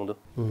चाहिँ जोया छौं दु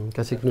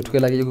कासिक नुटके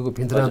लागि योको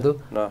भिन्त्रा दु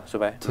न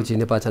सुबाय छुची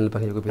नेपाल च्यानल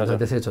पाखे योको भिन्त्रा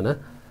त्यसै छ न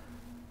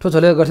ठो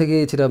झले गर्थे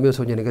कि छिरा मेरो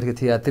छौ नि गरेको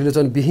थिया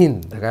त्रिलोचन विहीन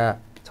ढका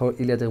छौ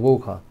इले चाहिँ वो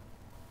ख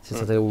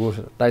छिसा चाहिँ वो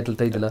टाइटल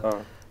दिला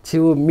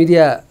छिउ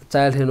मिडिया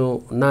चाइल्ड हेनो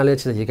नाले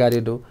छिसा हिकारे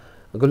दु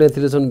गोले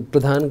त्रिलोचन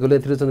प्रधान गोले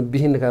त्रिलोचन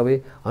विहीन कावे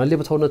हनले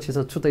छौ न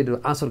छिसा छुतै दु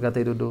आसुर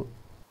गातै दु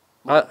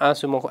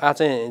आसु मको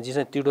चाहिँ जी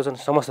चाहिँ त्रिलोचन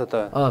समस्त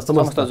त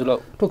समस्त जुल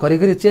तो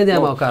घरिघरि चेन्ज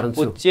आमा कारण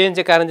छु चेन्ज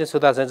चाहिँ कारण चाहिँ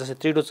सुधा चाहिँ जस्तै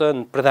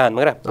त्रिलोचन प्रधान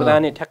मगरा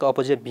प्रधान ठ्याक्क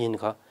अपोजिट विहीन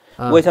ख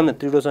वैसम्म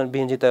त्रिलोचन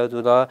विहीन जित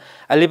जुल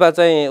अलिपा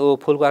चाहिँ ओ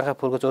फुलको आँखा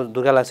फुलको चो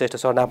दुर्गाला श्रेष्ठ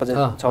सर्नाप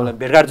चाहिँ छौला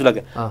भेटघाट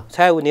जुल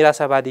छाय उ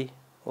निराशावादी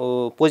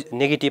ओ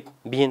नेगेटिभ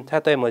विहीन था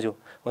तय मजु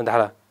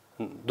धारा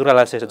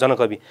दुर्गाला श्रेष्ठ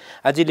जनकवि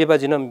आजि लिपा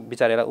जिन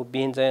विचारेला उ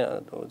विहीन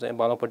चाहिँ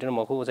बालपट्टि न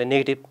मखु चाहिँ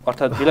नेगेटिभ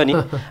अर्थ दिल नि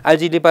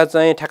आजि लिपा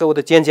चाहिँ ठ्याक्क उ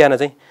त चेन्ज याना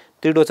चाहिँ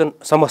त्रिलोचन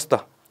समस्त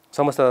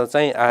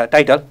चाहिँ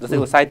टाइटल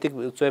जस्तै साहित्यिक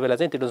चोय बेला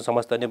चाहिँ त्रिलोचन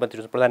समस्त नेपाल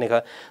त्रिलोचन प्रधान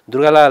ख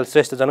दुर्गालाल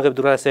श्रेष्ठ जनकवि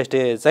दुर्गालाल श्रेष्ठ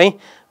चाहिँ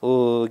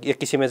उ एक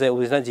किसिमले चाहिँ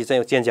उ जी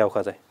चाहिँ चेन्ज आउ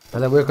ख चाहिँ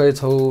तले वे कहि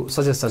छौ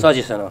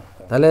सजेसन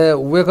तले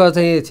वे क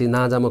चाहिँ छि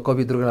नाजामा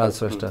कवि दुर्गालाल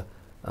श्रेष्ठ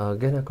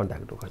गेना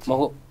कन्ट्याक्ट दु ख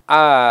मको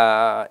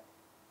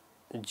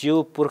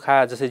जीव पुर्खा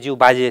जस्तै जीव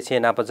बाजे छे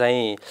नाप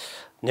चाहिँ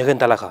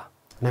नेगन्तला ख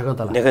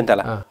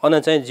नेगन्तला अन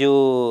चाहिँ जीव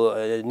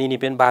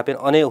निनिपेन बापेन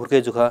अने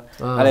हुर्के जुख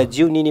अले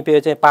जीव निनिपे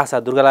चाहिँ पासा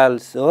दुर्गालाल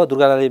हो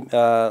दुर्गालाल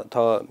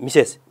थ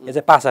मिसेस ए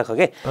चाहिँ पासा ख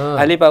के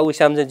अलिपा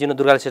उइसाम चाहिँ जिन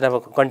दुर्गालाल सेना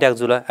कन्ट्याक्ट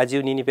जुल आ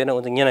जीव निनिपेन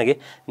उन न्यान के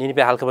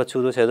निनिपे हालखबर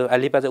छुदो छेदो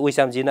अलिपा चाहिँ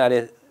उइसाम जिन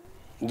अले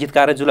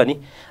गीतकार जुल नि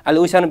अले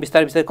उइसाम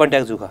बिस्तार बिस्तार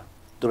कन्ट्याक्ट जुख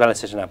दुर्गालाल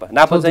सेना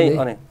नाप चाहिँ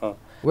अने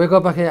वेक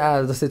पाखे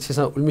जस्तै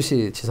छिसा उल्मिसी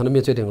छिसा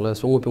मेचे ढंगला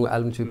सोंगु पिंगु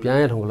आलम छु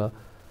प्याय ढंगला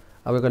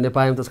अब एक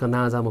नेपालमा त्यसका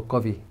नाजाम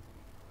कवि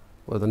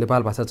ओ त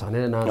नेपाल भाषा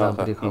छने नाजाम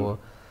पनि खव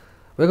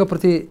वेक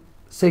प्रति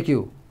सेक्यु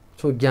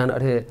छु ज्ञान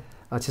अरे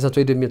छिसा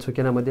चोइदे मे छु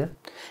केना मध्य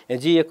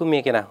जी एकु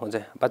मे केना हुन्छ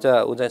बच्चा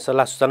उ चाहिँ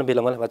सल्लाह सुचना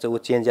बेलमल बच्चा उ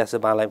चेन्ज यास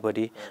बालाई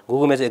पटी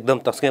गुगु मे चाहिँ एकदम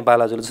तस्कै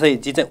बाला जुल जस्तै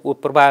जी चाहिँ उ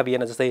प्रभाव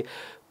याना जस्तै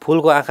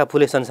फूलको आँखा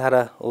फुले संसार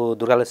ओ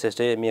दुर्गालाल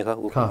श्रेष्ठ मेख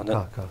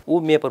उ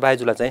मे प्रभाव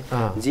जुल चाहिँ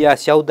जी आ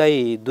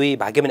स्याउदाई दुई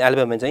भाग्य पनि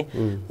एल्बम चाहिँ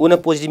उन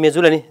पोजिटिभ मे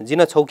जुल नि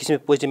जिन छौ किसिम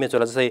पोजिटिभ मे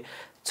जुल जस्तै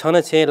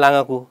छन छे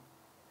लागाकु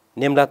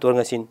नेमला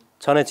तोर्गसिन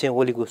छन छे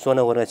ओलीको सोन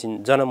वर्गसिन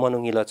जन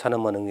मनुङिल छन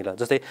मनुङिल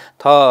जस्तै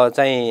थ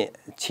चाहिँ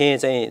छे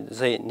चाहिँ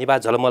जस्तै निबा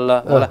झलमल्ल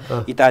होला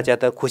इता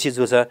च्यात खुसी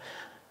जो छ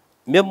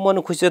मे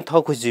मनु खुसी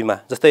थ खुसी जुइमा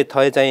जस्तै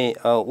थ चाहिँ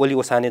ओली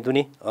ओसाने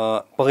दुनी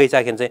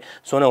बगैँचा खेन चाहिँ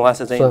सोन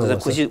वास चाहिँ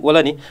खुसी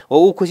ओला नि हो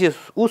उ खुसी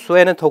उ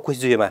सोएन थ खुसी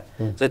जुइमा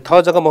चाहिँ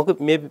थ जग्गा मको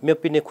मे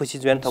पिने खुसी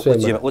जुएन थ खुसी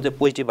जुइमा उ चाहिँ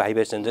पोजिटिभ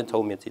भाइब्रेसन चाहिँ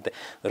छौ मे चाहिँ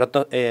रत्न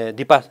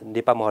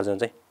दीपा महर्जन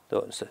चाहिँ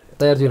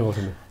तयार दिनु हो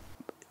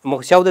म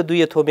स्याउदे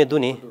दुई थोमे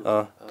दुनी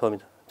थोमे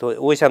तो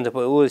ओइ साम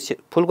ओ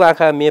फुलको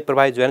आँखा मे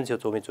प्रभावित जुएन छ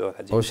थोमे छ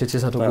खाजी ओ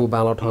शिक्षा ठोकु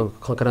बाला ठ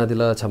खकरा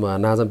दिला छमा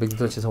नाजम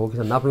व्यक्तित्व छ हो कि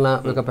नापला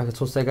एका पाखे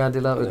सोचैका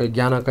दिला एका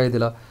ज्ञान कै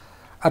दिला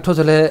आठो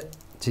जले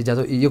छिजा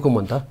जो इयोको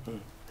मन त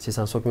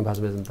छिसा सोक्मी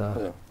भाषा बेजन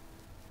त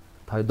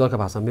थाइ दोका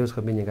भाषा मे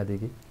उसको मिनिका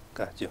दिकी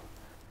का ज्यो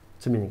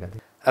सुमिनिका दि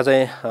आज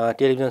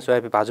टेलिभिजन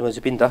सोयापी भाजुमा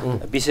चाहिँ पिन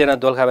त विषयना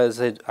दोलखा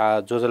चाहिँ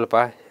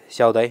जोजलपा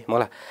स्याउदाई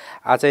मला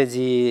आज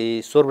जी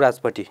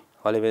स्वर्गराजपट्टि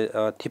हले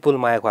थिपुल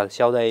मायाख्वाल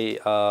स्याउदाई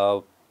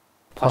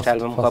फर्स्ट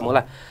एल्बम का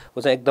मला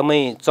उ चाहिँ एकदमै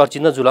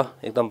चर्चित जुल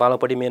एकदम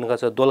बालपट्टि मेन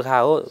छ दोलखा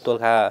हो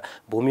दोलखा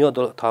भूमि हो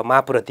थ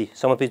माप्रति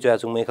समर्पित जुया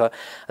जुङ मेख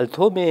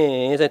थो मे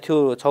चाहिँ थियो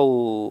छौ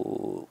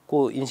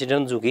को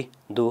इन्सिडेन्ट जुकी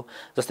दु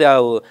जस्तै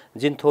अब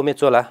जिन थो मे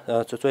चोला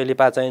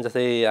चोइलिपा चाहिँ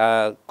जस्तै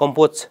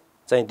कम्पोज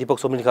चाहिँ दीपक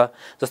सोमलिख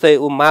जस्तै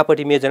उ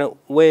मापट्टि मे जन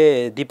वे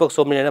दीपक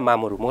सोमलिन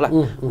मामरु मोला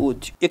उ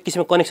एक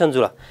किसिमको कनेक्सन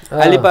जुल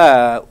आलिपा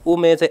उ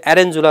मे चाहिँ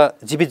एरेन्ज जुल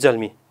जीवित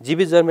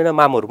जन्मी न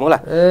मामरु मोला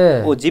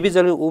उ जीवित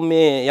जन्मी उ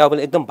मे या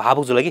पनि एकदम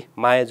भावुक जुल कि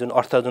माया जुन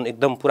अर्थ जुन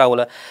एकदम पुरा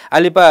होला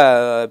आलिपा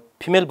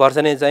फिमेल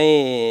भर्सने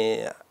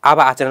चाहिँ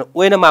आबा आचरण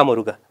ओइन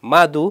मामरु का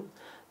मादु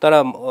तर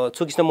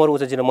छुकिस्न मरु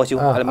चाहिँ जिन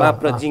मस्यु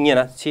माप्र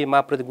जिङेना छि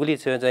माप्रति गुली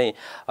चाहिँ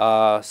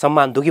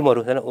सम्मान दुगी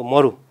मरु हैन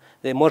मरु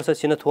मोर्स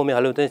सिन थोमे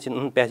हलो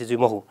चाहिँ प्यासी जु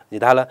महु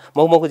धाला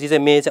महु जी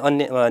चाहिँ मे चाहिँ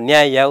अन्य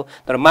न्याय याउ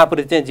तर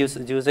मापुरी चाहिँ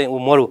जिउ चाहिँ उ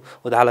मरु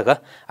उधालक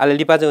आले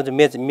लिपा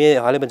चाहिँ मे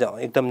हले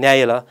चाहिँ एकदम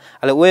न्याय ल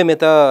आले ओए मे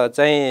त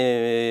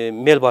चाहिँ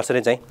मेल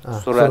भर्सने चाहिँ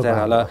सुरा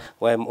चाहिँ हला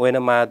ओएन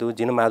मादु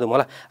जिन मादु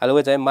मला आले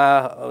ओए चाहिँ मा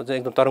चाहिँ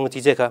एकदम तरंग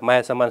चीजे ख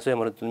माया सम्मान सोय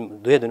मरु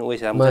दुए दुन ओइ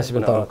साम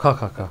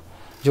ख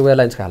जो वे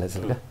लाइन्स खाले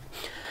छ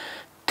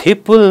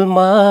थिपुल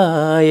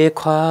माए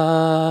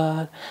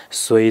ख्वाल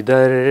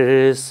सोइदर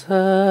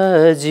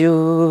सज्यू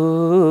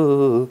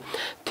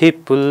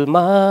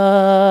थिपुलमा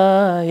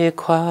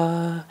एख्वा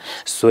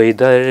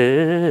सोइदर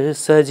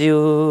सज्यू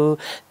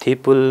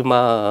थिपुलमा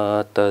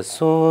त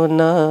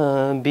सोन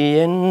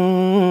बियन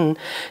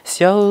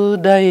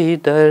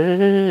स्याउदाइदर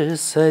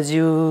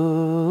सज्यू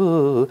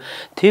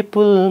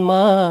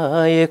थिपुलमा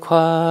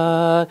एख्वा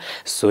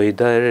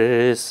सोइदर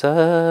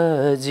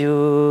सज्यू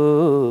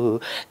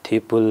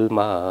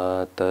थिपुलमा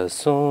त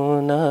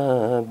सोन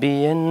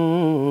बियन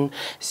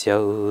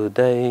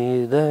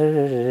स्याउदाइदर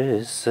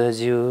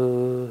सज्यू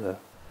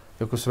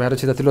यो कुसुमारो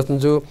छिदा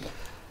तिलोचन्जु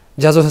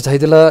ज्याजो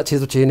चाहिदिला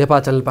छिजो छि नेपाल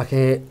च्यानल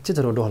पाखे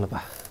छिजो डोहल पा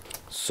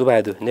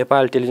सुबायदु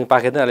नेपाल टेलिभिजन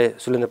पाखे नाले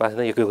सुलेन्द्र पाखे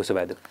न यको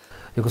सुबायदु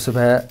यो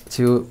कुसुबा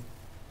छिउ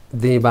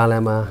दि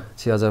बालामा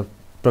छि अझ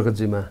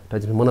प्रगतिमा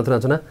टाइम मनत्र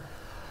छना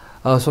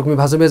सोकमी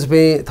भाषा मेज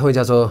पे थौ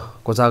ज्याजो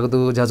कोजागदु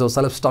ज्याजो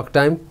सेलेब्स टक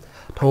टाइम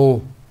थौ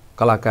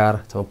कलाकार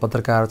छ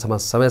पत्रकार छ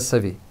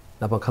समाजसेवी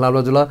नप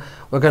खलाबला जुल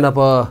वका नप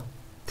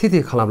थिथि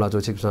खलाबला जो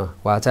छिक्छ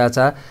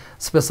वाचाचा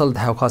स्पेशल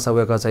धाउ खस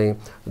वका चाहिँ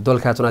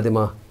दोलखा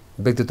चुनादिमा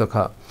व्यक्तित्व ख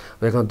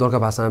वका दोलखा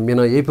भाषा मेन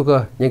यही पुक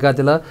निका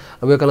दिला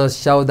वका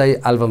स्याउदाई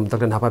एल्बम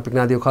तक नापा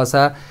पिकना दियो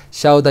खसा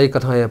स्याउदाई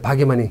कथा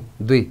भाग्यमानी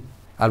 2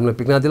 एल्बम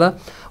पिकना दिला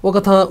ओ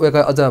कथा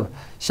वका अझ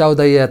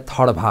स्याउदाई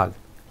थर्ड भाग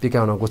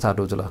पिकाउन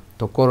गोचाटो जुल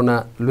तो कोरोना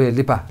लुए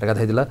लिपा रेगा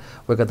थाइदिला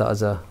वका त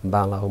अझ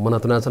बाला हो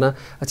मनतुना छना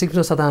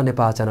चिकपिनु सदा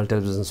नेपाल च्यानल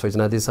टेलिभिजन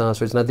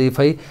सोचना दि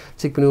फै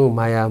चिकपिनु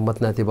माया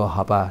मतनाति ब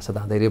हपा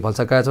सदा धेरै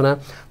भलसका छना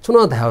चुन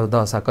धाउ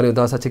दसा कनि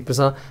दसा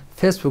चिकपिनु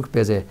Facebook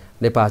page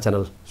Nepal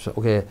channel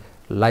okay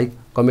like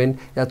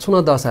comment या चुन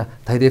दसा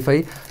थाइदे फै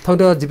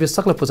थौद जिपि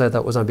सकल पुचाइ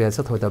त ओजा बिया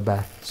छ थौद बा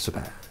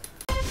सुबा